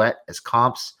Josh Sweat as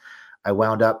comps. I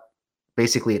wound up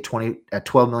basically at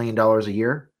 $12 million a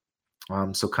year.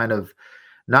 So kind of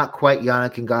not quite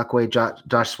Yannick Ngakoue,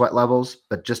 Josh Sweat levels,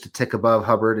 but just a tick above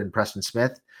Hubbard and Preston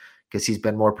Smith because he's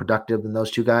been more productive than those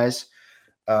two guys.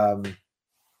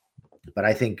 But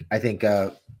I think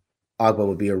Ogbah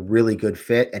would be a really good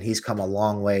fit, and he's come a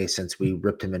long way since we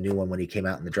ripped him a new one when he came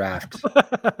out in the draft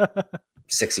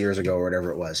 6 years ago or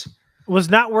whatever it was. Was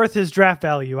not worth his draft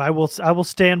value. I will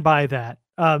stand by that.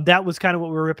 That was kind of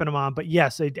what we were ripping him on. But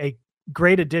yes, a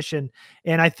great addition.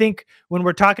 And I think when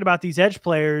we're talking about these edge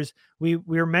players, we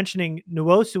were mentioning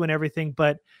Nwosu and everything,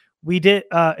 but we did.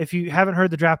 If you haven't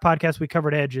heard the draft podcast, we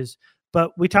covered edges,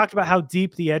 but we talked about how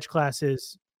deep the edge class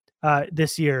is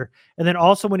this year. And then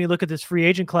also when you look at this free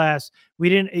agent class,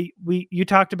 you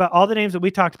talked about all the names that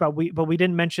we talked about, but we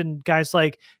didn't mention guys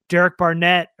like Derek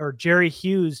Barnett or Jerry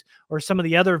Hughes or some of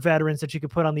the other veterans that you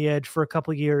could put on the edge for a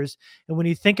couple of years. And when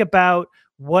you think about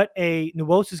what a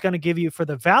Nwosu is going to give you for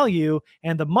the value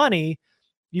and the money,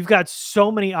 you've got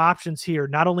so many options here,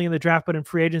 not only in the draft, but in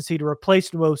free agency to replace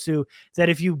Nwosu, that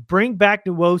if you bring back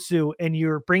Nwosu and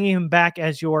you're bringing him back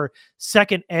as your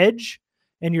second edge,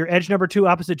 and your edge number 2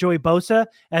 opposite Joey Bosa,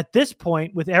 at this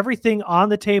point, with everything on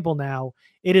the table now,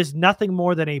 it is nothing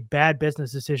more than a bad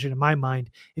business decision in my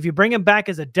mind. If you bring him back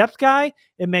as a depth guy,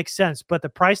 it makes sense, but the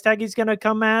price tag he's going to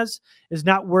come as is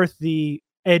not worth the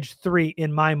edge 3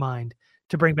 in my mind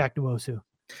to bring back Nwosu.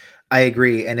 I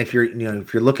agree. And if you're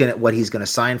looking at what he's going to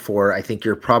sign for, I think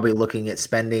you're probably looking at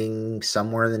spending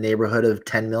somewhere in the neighborhood of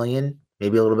 10 million,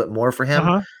 maybe a little bit more for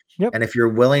him. Yep. And if you're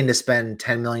willing to spend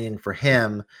 10 million for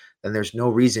him, then there's no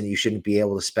reason you shouldn't be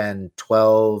able to spend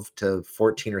 12 to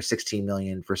 14 or 16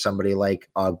 million for somebody like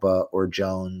Ogba or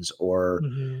Jones or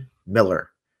Miller.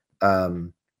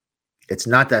 It's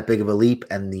not that big of a leap,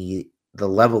 and the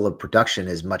level of production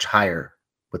is much higher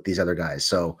with these other guys.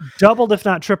 So doubled, if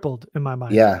not tripled, in my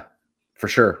mind. Yeah, for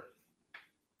sure.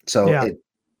 So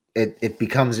it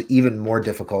becomes even more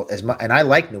difficult and I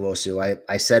like Nwosu.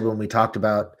 I said when we talked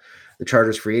about the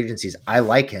Chargers free agencies, I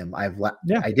like him. I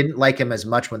didn't like him as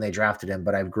much when they drafted him,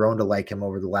 but I've grown to like him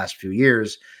over the last few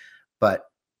years. But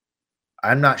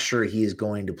I'm not sure he is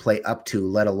going to play up to,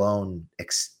 let alone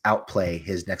outplay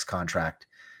his next contract.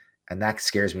 And that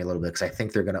scares me a little bit because I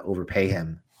think they're going to overpay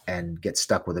him and get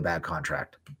stuck with a bad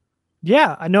contract.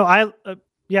 Yeah, I know.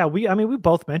 We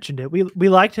both mentioned it. We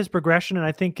liked his progression, and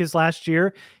I think his last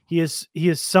year he is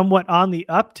somewhat on the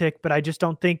uptick, but I just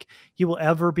don't think he will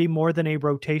ever be more than a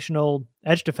rotational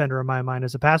edge defender in my mind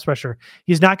as a pass rusher.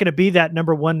 He's not going to be that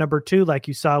number one, number two like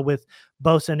you saw with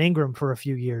Bosa and Ingram for a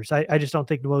few years. I just don't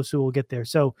think Nwosu will get there.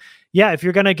 So yeah, if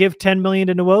you're going to give $10 million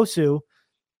to Nwosu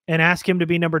and ask him to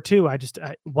be number two,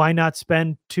 why not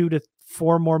spend $2 to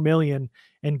 $4 more million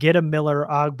and get a Miller,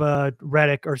 Ogba,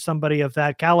 Reddick, or somebody of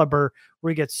that caliber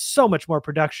where he gets so much more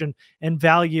production and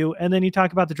value. And then you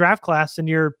talk about the draft class, and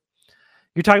you're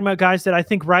talking about guys that I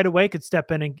think right away could step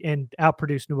in and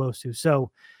outproduce Nwosu.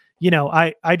 So,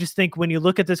 I just think when you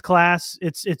look at this class,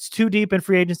 it's too deep in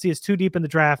free agency, it's too deep in the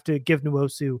draft to give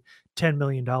Nwosu $10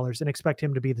 million and expect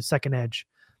him to be the second edge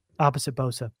opposite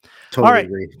Bosa. Totally All right.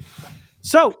 agree.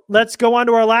 So let's go on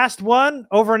to our last one.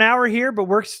 Over an hour here, but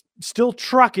we're still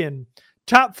trucking.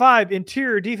 Top 5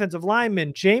 interior defensive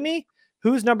linemen. Jamie,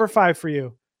 who's number 5 for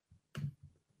you?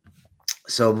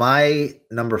 So my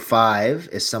number 5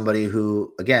 is somebody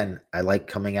who, again, I like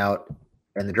coming out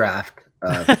in the draft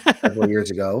several years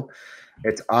ago.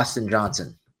 It's Austin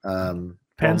Johnson.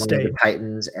 Penn State. The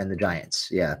Titans and the Giants.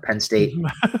 Yeah, Penn State.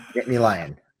 Get me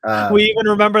lying. We even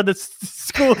remember the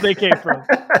school they came from.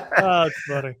 Oh, it's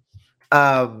funny.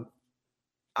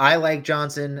 I like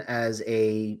Johnson as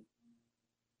a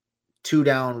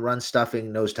 2-down run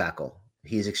stuffing nose tackle.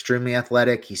 He's extremely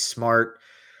athletic. He's smart.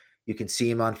 You can see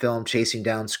him on film chasing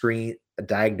down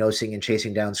diagnosing and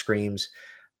chasing down screens.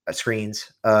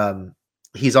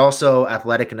 He's also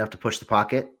athletic enough to push the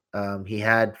pocket. He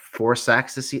had 4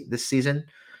 sacks this season,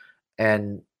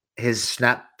 and his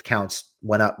snap counts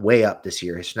went way up this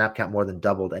year. His snap count more than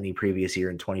doubled any previous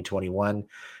year in 2021,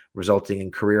 resulting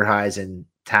in career highs in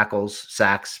tackles,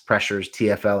 sacks, pressures,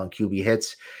 TFL, and QB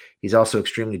hits. He's also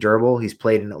extremely durable. He's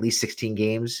played in at least 16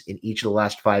 games in each of the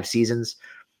last 5 seasons,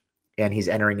 and he's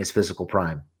entering his physical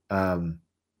prime.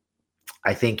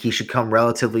 I think he should come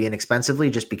relatively inexpensively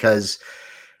just because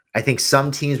I think some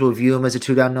teams will view him as a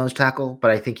 2-down nose tackle, but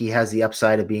I think he has the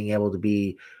upside of being able to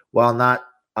be, while not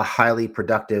a highly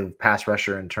productive pass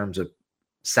rusher in terms of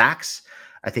sacks,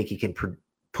 I think he can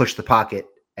push the pocket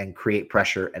and create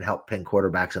pressure and help pin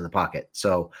quarterbacks in the pocket.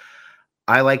 So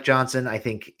I like Johnson. I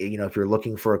think, if you're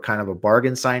looking for a kind of a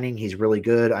bargain signing, he's really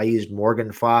good. I used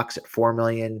Morgan Fox at $4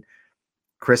 million,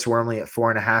 Chris Wormley at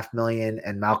 $4.5 million,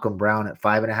 and Malcolm Brown at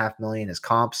 $5.5 million as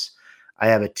comps. I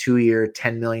have a 2-year,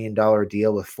 $10 million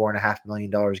deal with $4.5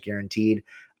 million guaranteed.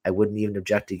 I wouldn't even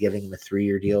object to giving him a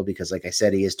 3-year deal because, like I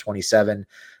said, he is 27,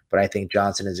 but I think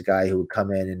Johnson is a guy who would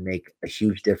come in and make a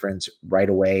huge difference right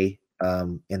away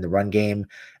in the run game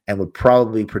and would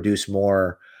probably produce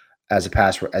more as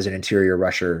an interior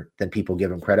rusher than people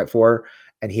give him credit for.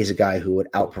 And he's a guy who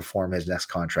would outperform his next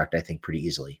contract, I think, pretty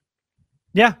easily.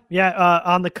 Yeah.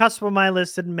 On the cusp of my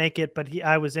list, didn't make it, but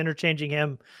I was interchanging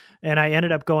him, and I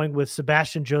ended up going with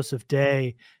Sebastian Joseph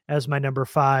Day as my number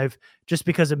 5, just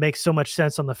because it makes so much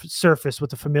sense on the surface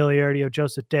with the familiarity of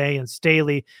Joseph Day and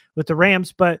Staley with the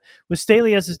Rams. But with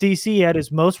Staley as his DC, he had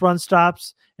his most run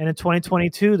stops, and in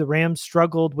 2022, the Rams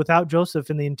struggled without Joseph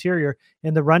in the interior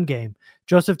in the run game.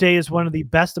 Joseph Day is one of the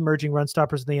best emerging run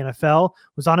stoppers in the NFL,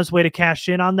 was on his way to cash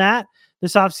in on that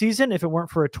this offseason. If it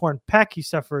weren't for a torn pec he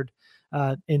suffered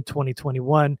in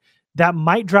 2021, that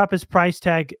might drop his price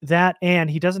tag. And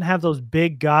he doesn't have those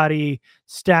big gaudy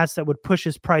stats that would push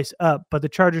his price up, but the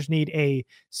Chargers need a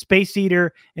space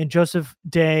eater, and Joseph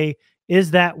Day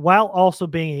is that, while also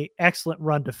being an excellent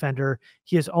run defender.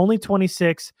 He is only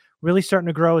 26, really starting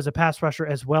to grow as a pass rusher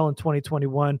as well in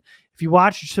 2021. If you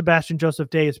watch Sebastian Joseph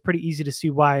Day, it's pretty easy to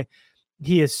see why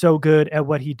he is so good at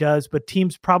what he does, but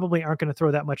teams probably aren't going to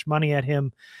throw that much money at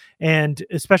him. And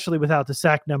especially without the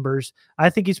sack numbers,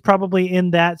 I think he's probably in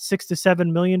that $6 to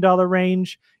 $7 million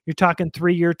range. You're talking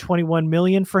 3-year, $21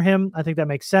 million for him. I think that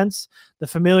makes sense. The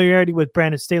familiarity with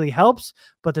Brandon Staley helps,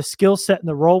 but the skill set and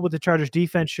the role with the Chargers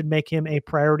defense should make him a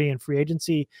priority in free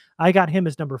agency. I got him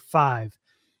as number 5.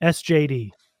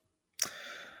 SJD.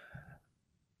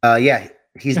 Yeah,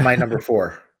 he's my number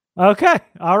 4. Okay.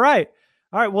 All right.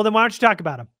 Well, then why don't you talk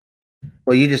about him?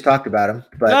 Well, you just talked about him,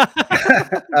 but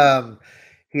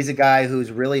he's a guy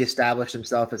who's really established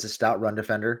himself as a stout run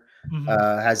defender,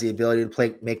 has the ability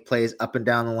to make plays up and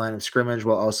down the line of scrimmage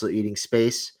while also eating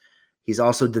space. He's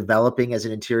also developing as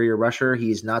an interior rusher.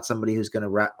 He's not somebody who's going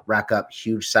to rack up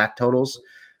huge sack totals,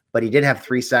 but he did have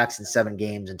 3 sacks in 7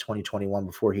 games in 2021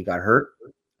 before he got hurt.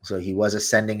 So he was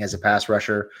ascending as a pass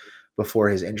rusher before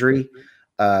his injury.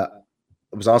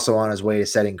 Was also on his way to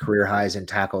setting career highs in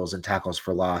tackles and tackles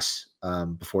for loss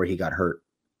before he got hurt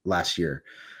last year.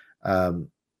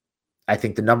 I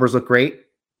think the numbers look great.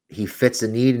 He fits the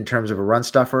need in terms of a run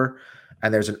stuffer,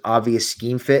 and there's an obvious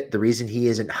scheme fit. The reason he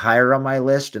isn't higher on my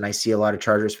list, and I see a lot of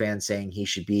Chargers fans saying he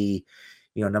should be,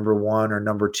 number 1 or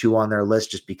number 2 on their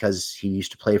list just because he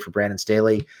used to play for Brandon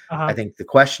Staley. I think the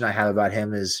question I have about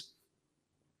him is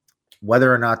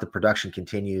whether or not the production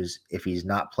continues if he's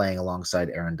not playing alongside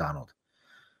Aaron Donald.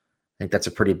 I think that's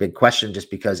a pretty big question just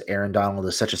because Aaron Donald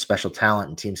is such a special talent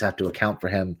and teams have to account for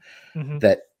him,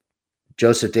 that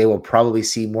Joseph Day will probably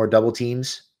see more double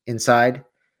teams inside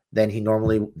than he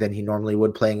normally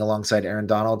would playing alongside Aaron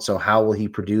Donald. So how will he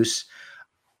produce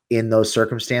in those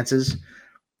circumstances?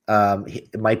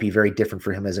 It might be very different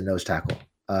for him as a nose tackle.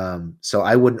 So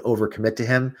I wouldn't overcommit to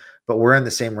him, but we're in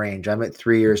the same range. I'm at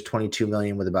 3 years, $22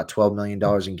 million with about $12 million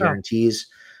in guarantees.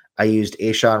 I used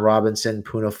A'Shawn Robinson,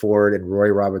 Poona Ford, and Roy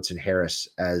Robertson Harris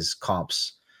as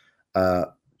comps to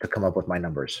come up with my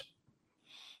numbers.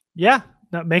 Yeah,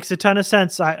 that makes a ton of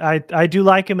sense. I do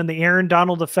like him, and the Aaron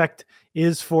Donald effect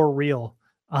is for real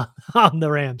on the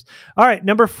Rams. All right,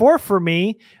 number 4 for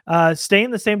me, stay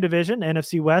in the same division,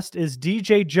 NFC West, is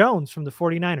DJ Jones from the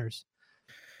 49ers.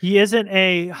 He isn't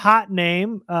a hot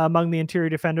name among the interior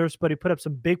defenders, but he put up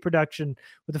some big production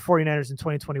with the 49ers in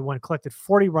 2021, collected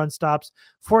 40 run stops,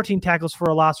 14 tackles for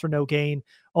a loss for no gain.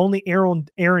 Only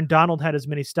Aaron Donald had as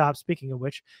many stops, speaking of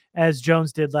which, as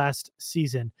Jones did last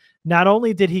season. Not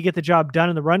only did he get the job done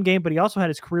in the run game, but he also had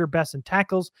his career best in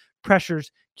tackles,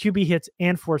 pressures, QB hits,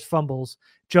 and forced fumbles.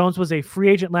 Jones was a free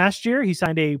agent last year. He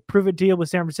signed a prove-it deal with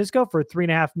San Francisco for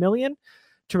 $3.5 million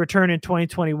to return in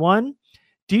 2021.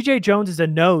 DJ Jones is a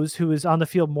nose who is on the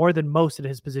field more than most at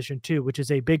his position too, which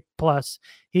is a big plus.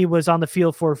 He was on the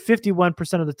field for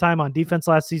 51% of the time on defense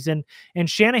last season, and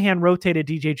Shanahan rotated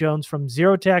DJ Jones from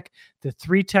 0 tech to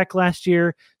 3 tech last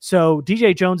year. So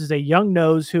DJ Jones is a young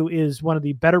nose who is one of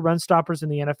the better run stoppers in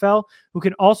the NFL, who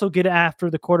can also get after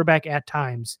the quarterback at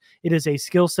times. It is a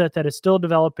skill set that is still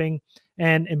developing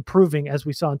and improving, as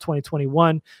we saw in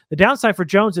 2021. The downside for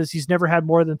Jones is he's never had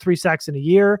more than 3 sacks in a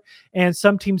year, and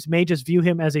some teams may just view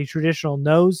him as a traditional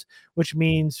nose, which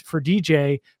means for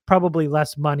DJ, probably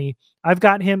less money. I've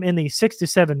got him in the $6 to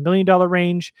 $7 million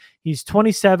range. He's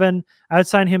 27. I would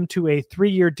sign him to a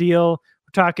 3-year deal.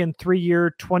 We're talking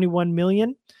 3-year, $21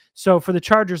 million. So for the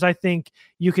Chargers, I think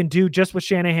you can do just what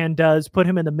Shanahan does, put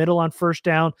him in the middle on first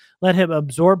down, let him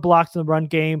absorb blocks in the run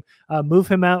game, move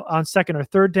him out on second or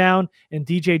third down, and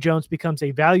DJ Jones becomes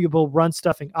a valuable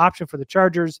run-stuffing option for the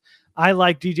Chargers. I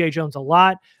like DJ Jones a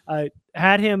lot.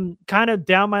 Had him kind of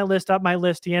down my list, up my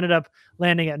list. He ended up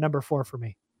landing at number 4 for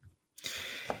me.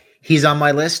 He's on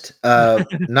my list.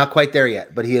 Not quite there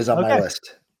yet, but he is on my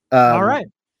list. All right.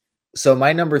 So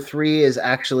my number 3 is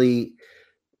actually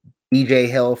BJ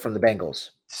Hill from the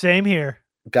Bengals. Same here.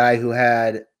 Guy who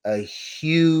had a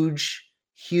huge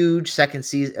second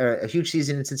season, or a huge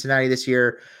season in Cincinnati this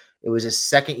year. It was his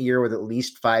second year with at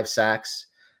least 5 sacks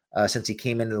since he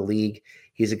came into the league.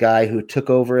 He's a guy who took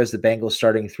over as the Bengals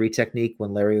starting 3 technique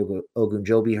when Larry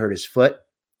Ogunjobi hurt his foot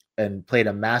and played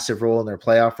a massive role in their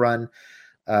playoff run.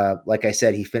 Like I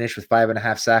said, he finished with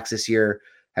 5.5 sacks this year,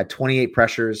 had 28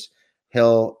 pressures.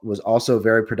 Hill was also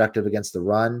very productive against the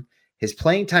run. His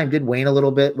playing time did wane a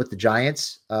little bit with the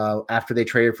Giants after they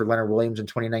traded for Leonard Williams in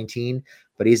 2019,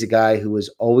 but he's a guy who has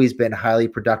always been highly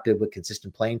productive with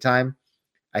consistent playing time.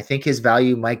 I think his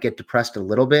value might get depressed a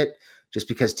little bit just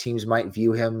because teams might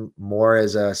view him more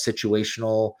as a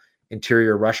situational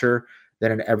interior rusher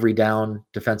than an every down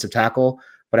defensive tackle.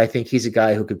 But I think he's a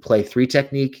guy who could play 3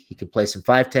 technique. He could play some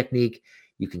 5 technique.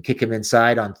 You can kick him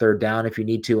inside on third down if you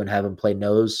need to and have him play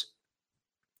nose.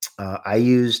 I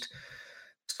used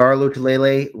Star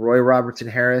Lotulelei, Roy Robertson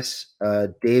Harris,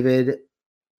 David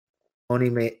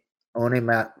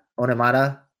Onemata,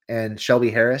 and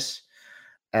Shelby Harris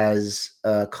as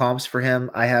comps for him.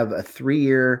 I have a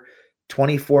 3-year,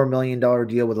 $24 million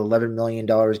deal with $11 million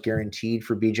guaranteed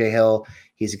for BJ Hill.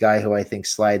 He's a guy who I think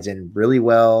slides in really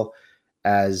well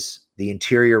as the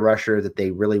interior rusher that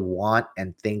they really want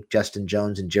and think Justin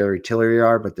Jones and Jerry Tillery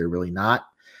are, but they're really not.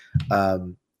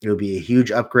 It would be a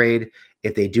huge upgrade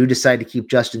if they do decide to keep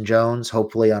Justin Jones,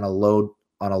 hopefully on a low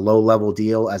level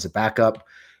deal as a backup.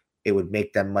 It would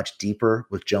make them much deeper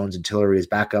with Jones and Tillery as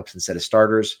backups instead of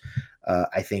starters.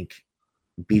 I think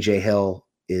BJ Hill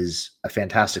is a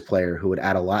fantastic player who would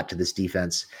add a lot to this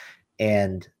defense,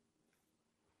 and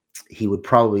he would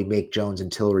probably make Jones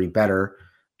and Tillery better.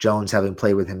 Jones having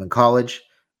played with him in college,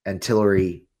 and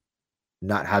Tillery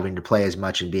not having to play as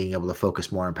much and being able to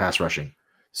focus more on pass rushing.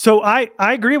 So I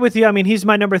agree with you. I mean, he's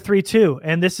my number 3 too.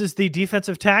 And this is the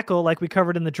defensive tackle, like we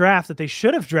covered in the draft, that they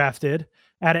should have drafted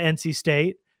out of NC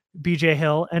State, BJ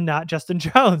Hill, and not Justin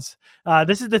Jones.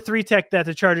 This is the 3-tech that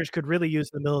the Chargers could really use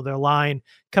in the middle of their line.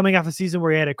 Coming off a season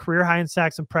where he had a career high in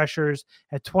sacks and pressures.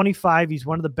 At 25, he's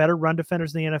one of the better run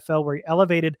defenders in the NFL, where he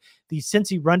elevated the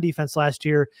Cincy run defense last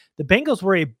year. The Bengals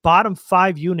were a bottom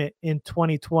 5 unit in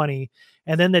 2020.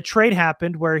 And then the trade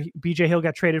happened where BJ Hill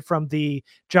got traded from the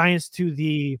Giants to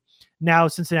the now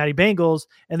Cincinnati Bengals,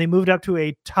 and they moved up to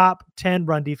a top 10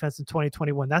 run defense in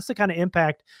 2021. That's the kind of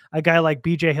impact a guy like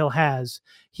BJ Hill has.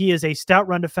 He is a stout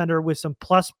run defender with some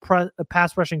pass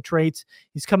rushing traits.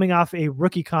 He's coming off a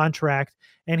rookie contract,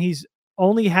 and he's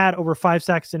only had over 5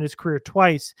 sacks in his career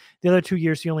twice. The other 2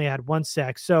 years, he only had 1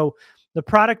 sack. So the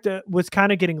product was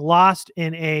kind of getting lost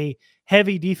in a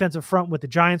heavy defensive front with the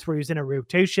Giants, where he was in a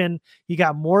rotation. He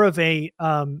got more of a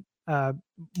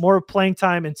more playing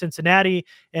time in Cincinnati,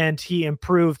 and he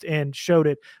improved and showed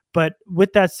it. But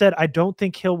with that said, I don't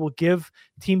think Hill will give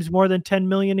teams more than $10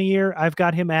 million a year. I've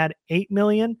got him at $8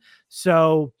 million.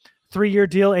 So 3-year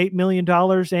deal, $8 million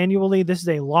annually. This is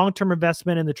a long-term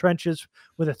investment in the trenches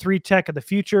with a 3-tech of the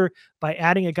future. By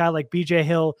adding a guy like BJ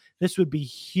Hill, this would be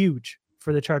huge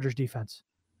for the Chargers defense.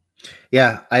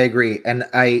 Yeah, I agree. And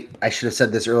I should have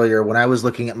said this earlier. When I was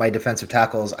looking at my defensive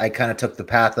tackles, I kind of took the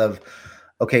path of,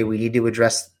 okay, we need to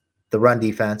address the run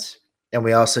defense, and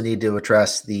we also need to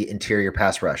address the interior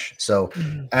pass rush. So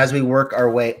as we work our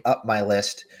way up my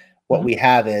list, what we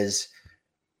have is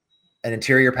an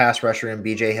interior pass rusher in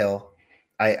BJ Hill.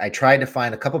 I tried to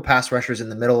find a couple pass rushers in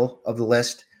the middle of the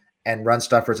list and run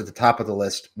stuffers at the top of the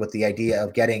list, with the idea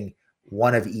of getting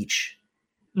one of each.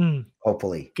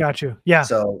 Hopefully. Got you. Yeah.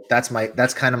 So that's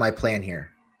kind of my plan here.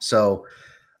 So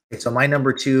my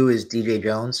number 2 is DJ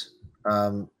Jones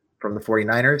from the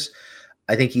 49ers.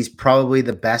 I think he's probably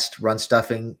the best run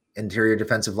stuffing interior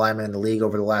defensive lineman in the league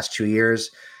over the last 2 years.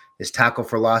 His tackle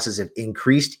for losses have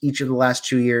increased each of the last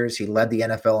 2 years. He led the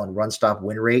NFL in run stop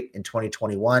win rate in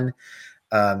 2021.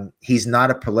 He's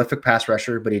not a prolific pass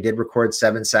rusher, but he did record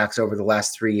 7 sacks over the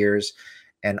last 3 years.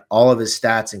 And all of his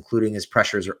stats, including his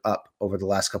pressures, are up over the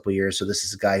last couple of years. So this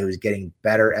is a guy who is getting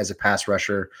better as a pass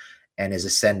rusher and is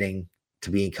ascending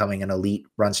to becoming an elite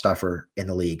run stuffer in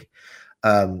the league.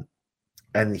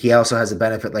 And he also has a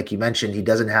benefit, like you mentioned, he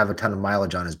doesn't have a ton of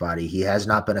mileage on his body. He has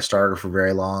not been a starter for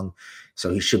very long,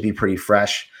 so he should be pretty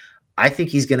fresh. I think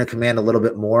he's going to command a little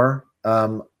bit more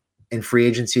in free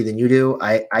agency than you do.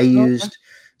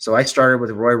 So I started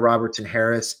with Roy Robertson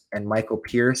Harris and Michael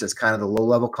Pierce as kind of the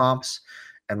low-level comps.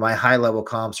 And my high-level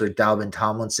comps are Dalvin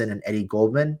Tomlinson and Eddie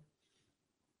Goldman.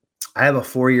 I have a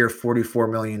 4-year, $44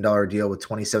 million deal with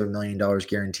 $27 million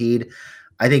guaranteed.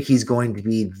 I think he's going to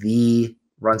be the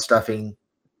run-stuffing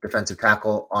defensive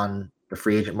tackle on the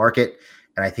free agent market.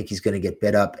 And I think he's going to get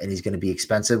bid up, and he's going to be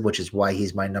expensive, which is why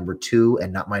he's my number 2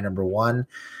 and not my number 1.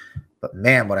 But,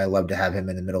 man, would I love to have him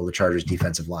in the middle of the Chargers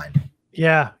defensive line.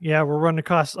 Yeah, we're running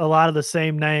across a lot of the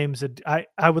same names.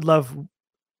 I would love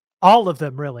all of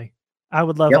them, really. I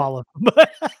would love all of them.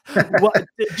 Well,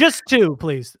 just 2,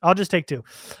 please. I'll just take 2.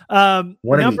 One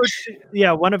of each.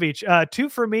 One of each. 2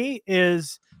 for me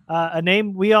is a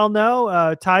name we all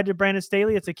know, tied to Brandon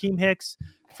Staley. It's Akeem Hicks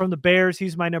from the Bears.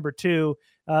 He's my number 2.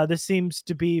 This seems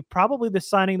to be probably the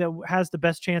signing that has the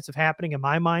best chance of happening in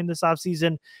my mind this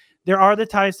offseason. There are the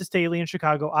ties to Staley in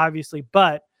Chicago, obviously,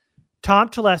 but Tom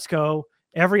Telesco,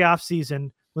 every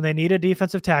offseason, when they need a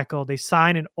defensive tackle, they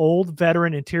sign an old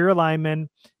veteran interior lineman.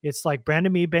 It's like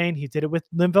Brandon Mebane. He did it with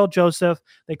Linval Joseph.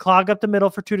 They clog up the middle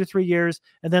for 2 to 3 years,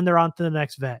 and then they're on to the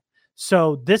next vet.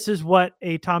 So this is what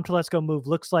a Tom Telesco move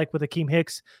looks like with Akeem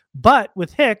Hicks. But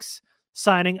with Hicks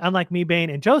signing, unlike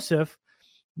Mebane and Joseph,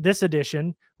 this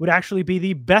addition would actually be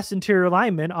the best interior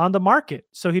lineman on the market.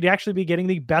 So he'd actually be getting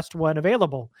the best one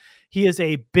available. He is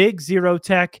a big zero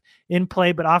tech in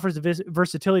play, but offers the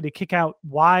versatility to kick out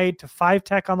wide to 5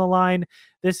 tech on the line.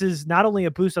 This is not only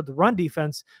a boost of the run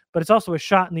defense, but it's also a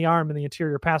shot in the arm in the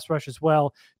interior pass rush as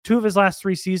well. 2 of his last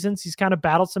 3 seasons, he's kind of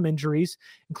battled some injuries,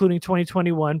 including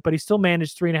 2021, but he still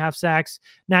managed 3.5 sacks,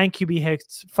 9 QB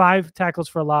hits, 5 tackles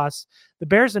for loss. The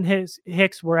Bears and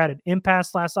Hicks were at an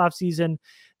impasse last offseason.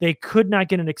 They could not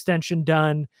get an extension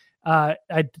done.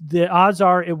 The odds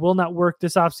are it will not work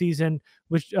this offseason,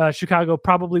 which Chicago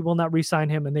probably will not re-sign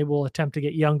him, and they will attempt to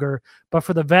get younger. But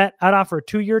for the vet, I'd offer a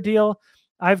 2-year deal.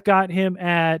 I've got him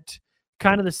at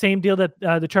kind of the same deal that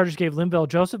the Chargers gave Linval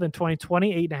Joseph in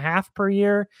 2020, 8.5 per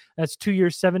year. That's 2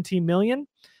 years, $17 million.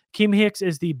 Akiem Hicks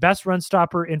is the best run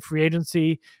stopper in free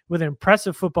agency with an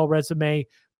impressive football resume,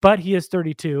 but he is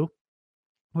 32,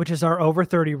 which is our over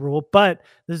 30 rule. But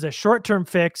this is a short-term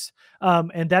fix,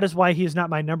 and that is why he is not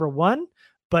my number 1.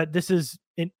 But this is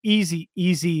an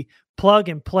easy plug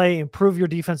and play, improve your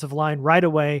defensive line right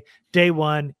away, day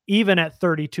one, even at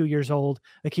 32 years old.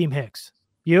 Akiem Hicks.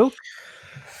 You?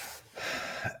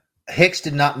 Hicks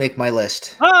did not make my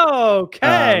list.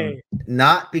 Okay.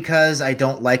 Not because I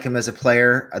don't like him as a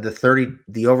player.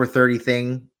 The over 30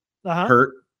 thing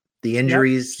hurt. The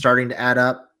injuries starting to add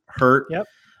up hurt. Yep.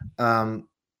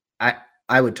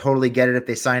 I would totally get it if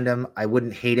they signed him. I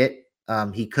wouldn't hate it.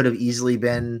 He could have easily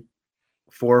been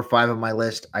 4 or 5 on my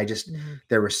list.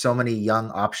 There were so many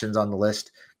young options on the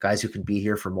list, guys who can be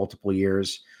here for multiple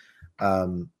years,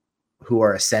 who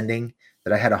are ascending,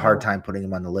 that I had a hard time putting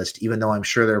him on the list, even though I'm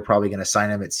sure they're probably going to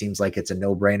sign him. It seems like it's a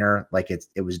no-brainer. Like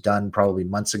it was done probably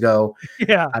months ago.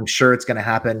 Yeah. I'm sure it's going to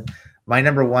happen. My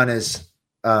number 1 is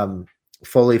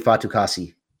Foley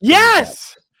Fatukasi.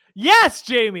 Yes,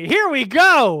 Jamie. Here we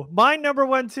go. My number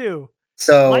 1 too.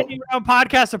 So Lightning Round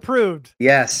podcast approved.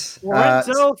 Yes.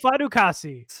 Lorenzo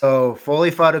Fatukasi. So Foley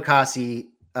Fatukasi,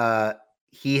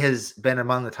 he has been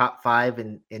among the top 5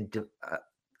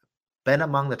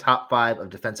 of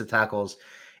defensive tackles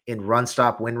in run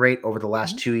stop win rate over the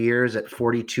last 2 years at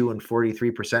 42 and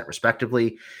 43%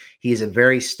 respectively. He is a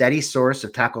very steady source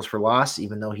of tackles for loss,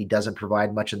 even though he doesn't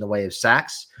provide much in the way of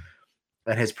sacks.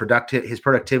 And his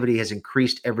productivity has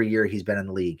increased every year he's been in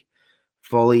the league.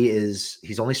 Foley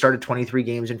he's only started 23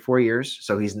 games in 4 years,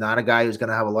 so he's not a guy who's going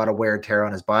to have a lot of wear and tear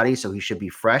on his body, so he should be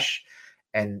fresh.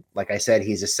 And like I said,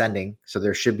 he's ascending, so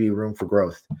there should be room for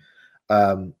growth.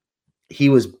 He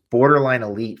was borderline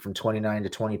elite from 2019 to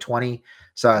 2020.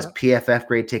 Saw his PFF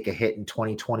grade take a hit in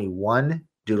 2021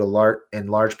 due to in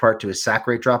large part to his sack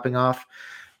rate dropping off.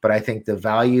 But I think the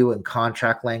value and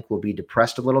contract length will be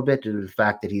depressed a little bit due to the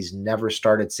fact that he's never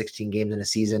started 16 games in a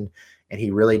season, and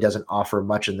he really doesn't offer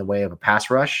much in the way of a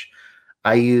pass rush.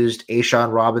 I used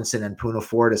Ashawn Robinson and Poona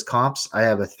Ford as comps. I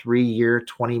have a 3-year,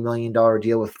 $20 million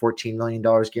deal with $14 million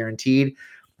guaranteed.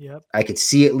 Yep. I could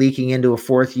see it leaking into a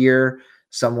 4th year,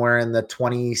 somewhere in the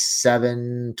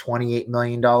 $27, $28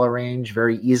 million range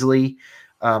very easily.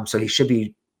 So he should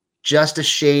be just a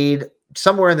shade,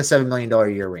 somewhere in the $7 million a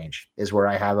year range is where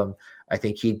I have him. I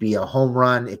think he'd be a home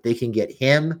run if they can get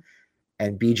him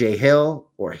and BJ Hill,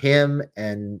 or him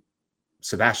and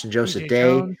Sebastian Joseph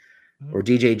Day or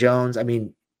DJ Jones. I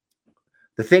mean,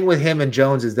 the thing with him and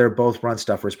Jones is they're both run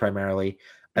stuffers primarily.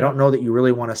 I don't know that you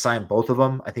really want to sign both of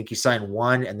them. I think you sign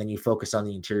one and then you focus on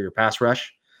the interior pass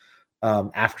rush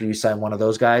after you sign one of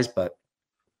those guys. But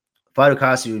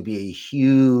Fatukasi would be a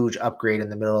huge upgrade in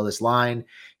the middle of this line.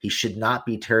 He should not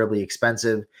be terribly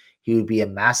expensive. He would be a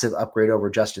massive upgrade over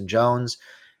Justin Jones.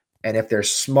 And if they're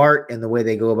smart in the way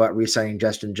they go about re-signing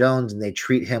Justin Jones and they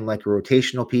treat him like a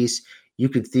rotational piece, you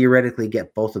could theoretically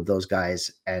get both of those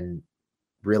guys and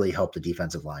really help the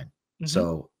defensive line. Mm-hmm.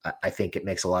 So I think it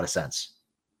makes a lot of sense.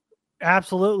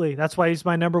 Absolutely. That's why he's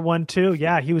my number 1 too.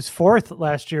 Yeah, he was 4th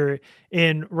last year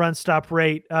in run stop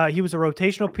rate. He was a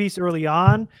rotational piece early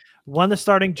on, won the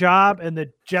starting job, and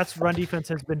the Jets run defense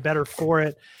has been better for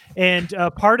it. And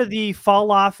part of the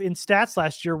fall off in stats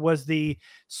last year was the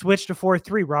switch to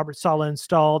 4-3 Robert Saleh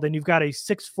installed, and you've got a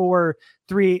 6'4",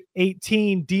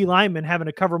 318 D lineman having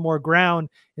to cover more ground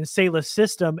in Saleh's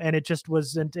system, and it just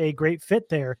wasn't a great fit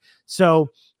there.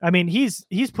 So, I mean, he's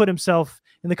put himself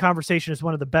in the conversation as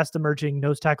one of the best emerging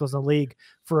nose tackles in the league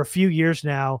for a few years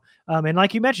now. And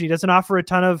like you mentioned, he doesn't offer a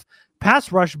ton of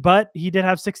pass rush, but he did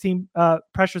have 16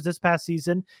 pressures this past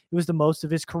season. It was the most of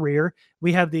his career.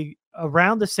 We have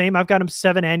around the same. I've got him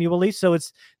 7 annually, so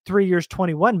it's 3 years,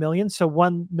 $21 million, so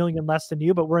 $1 million less than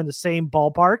you, but we're in the same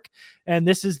ballpark. And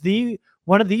this is the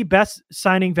one of the best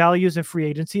signing values in free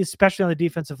agency, especially on the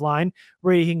defensive line,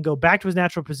 where he can go back to his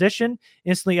natural position,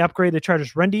 instantly upgrade the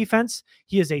Chargers' run defense.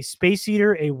 He is a space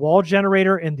eater, a wall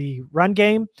generator in the run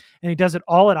game, and he does it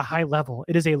all at a high level.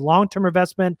 It is a long-term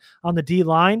investment on the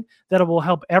D-line that will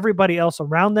help everybody else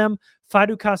around them.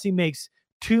 Fatukasi makes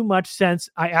too much sense.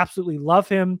 I absolutely love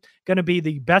him. Going to be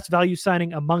the best value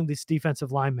signing among these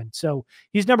defensive linemen. So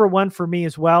he's number one for me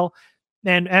as well.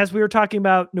 And as we were talking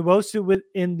about Nwosu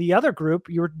in the other group,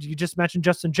 you just mentioned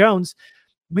Justin Jones.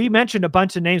 We mentioned a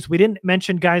bunch of names. We didn't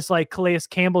mention guys like Calais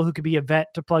Campbell, who could be a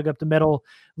vet to plug up the middle.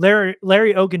 Larry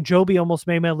Ogunjobi almost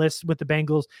made my list with the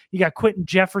Bengals. You got Quentin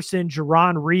Jefferson,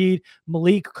 Jerron Reed,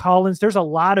 Malik Collins. There's a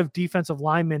lot of defensive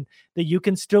linemen that you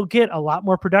can still get a lot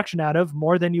more production out of,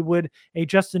 more than you would a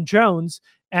Justin Jones,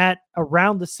 at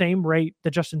around the same rate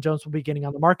that Justin Jones will be getting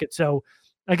on the market. So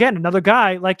again, another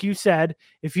guy, like you said,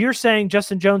 if you're saying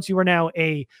Justin Jones, you are now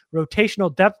a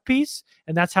rotational depth piece,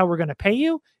 and that's how we're going to pay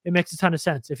you, it makes a ton of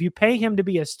sense. If you pay him to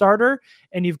be a starter,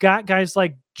 and you've got guys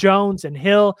like Jones and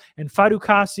Hill and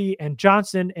Fatukasi and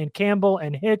Johnson and Campbell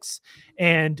and Hicks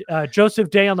and Joseph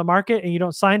Day on the market, and you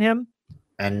don't sign him,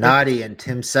 and Noddy and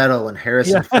Tim Settle and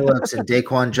Harrison Phillips and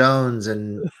Daquan Jones,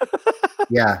 and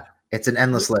it's an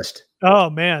endless list.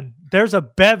 Oh man, there's a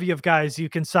bevy of guys you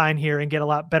can sign here and get a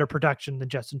lot better production than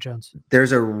Justin Jones.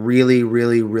 There's a really,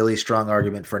 really, really strong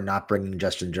argument for not bringing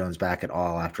Justin Jones back at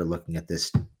all after looking at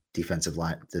this defensive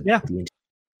line, the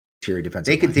interior defense.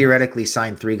 They can theoretically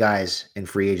sign 3 guys in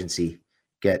free agency,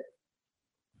 get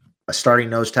a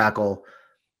starting nose tackle,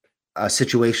 a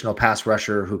situational pass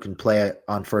rusher who can play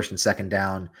on first and second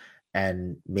down,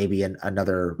 and maybe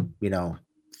another,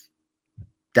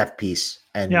 depth piece,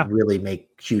 and really make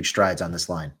huge strides on this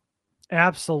line.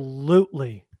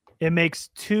 Absolutely. It makes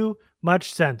too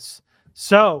much sense.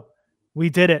 So we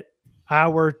did it.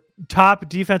 Our top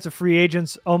defensive free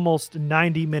agents almost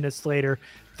 90 minutes later.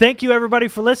 Thank you everybody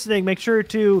for listening. Make sure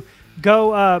to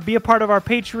go be a part of our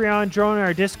Patreon, join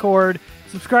our Discord,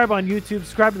 subscribe on YouTube,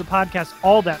 subscribe to the podcast,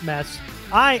 all that mess.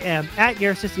 I am at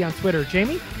Garrett Sisti on Twitter.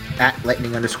 Jamie? At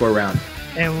Lightning_round.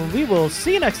 And we will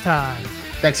see you next time.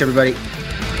 Thanks everybody.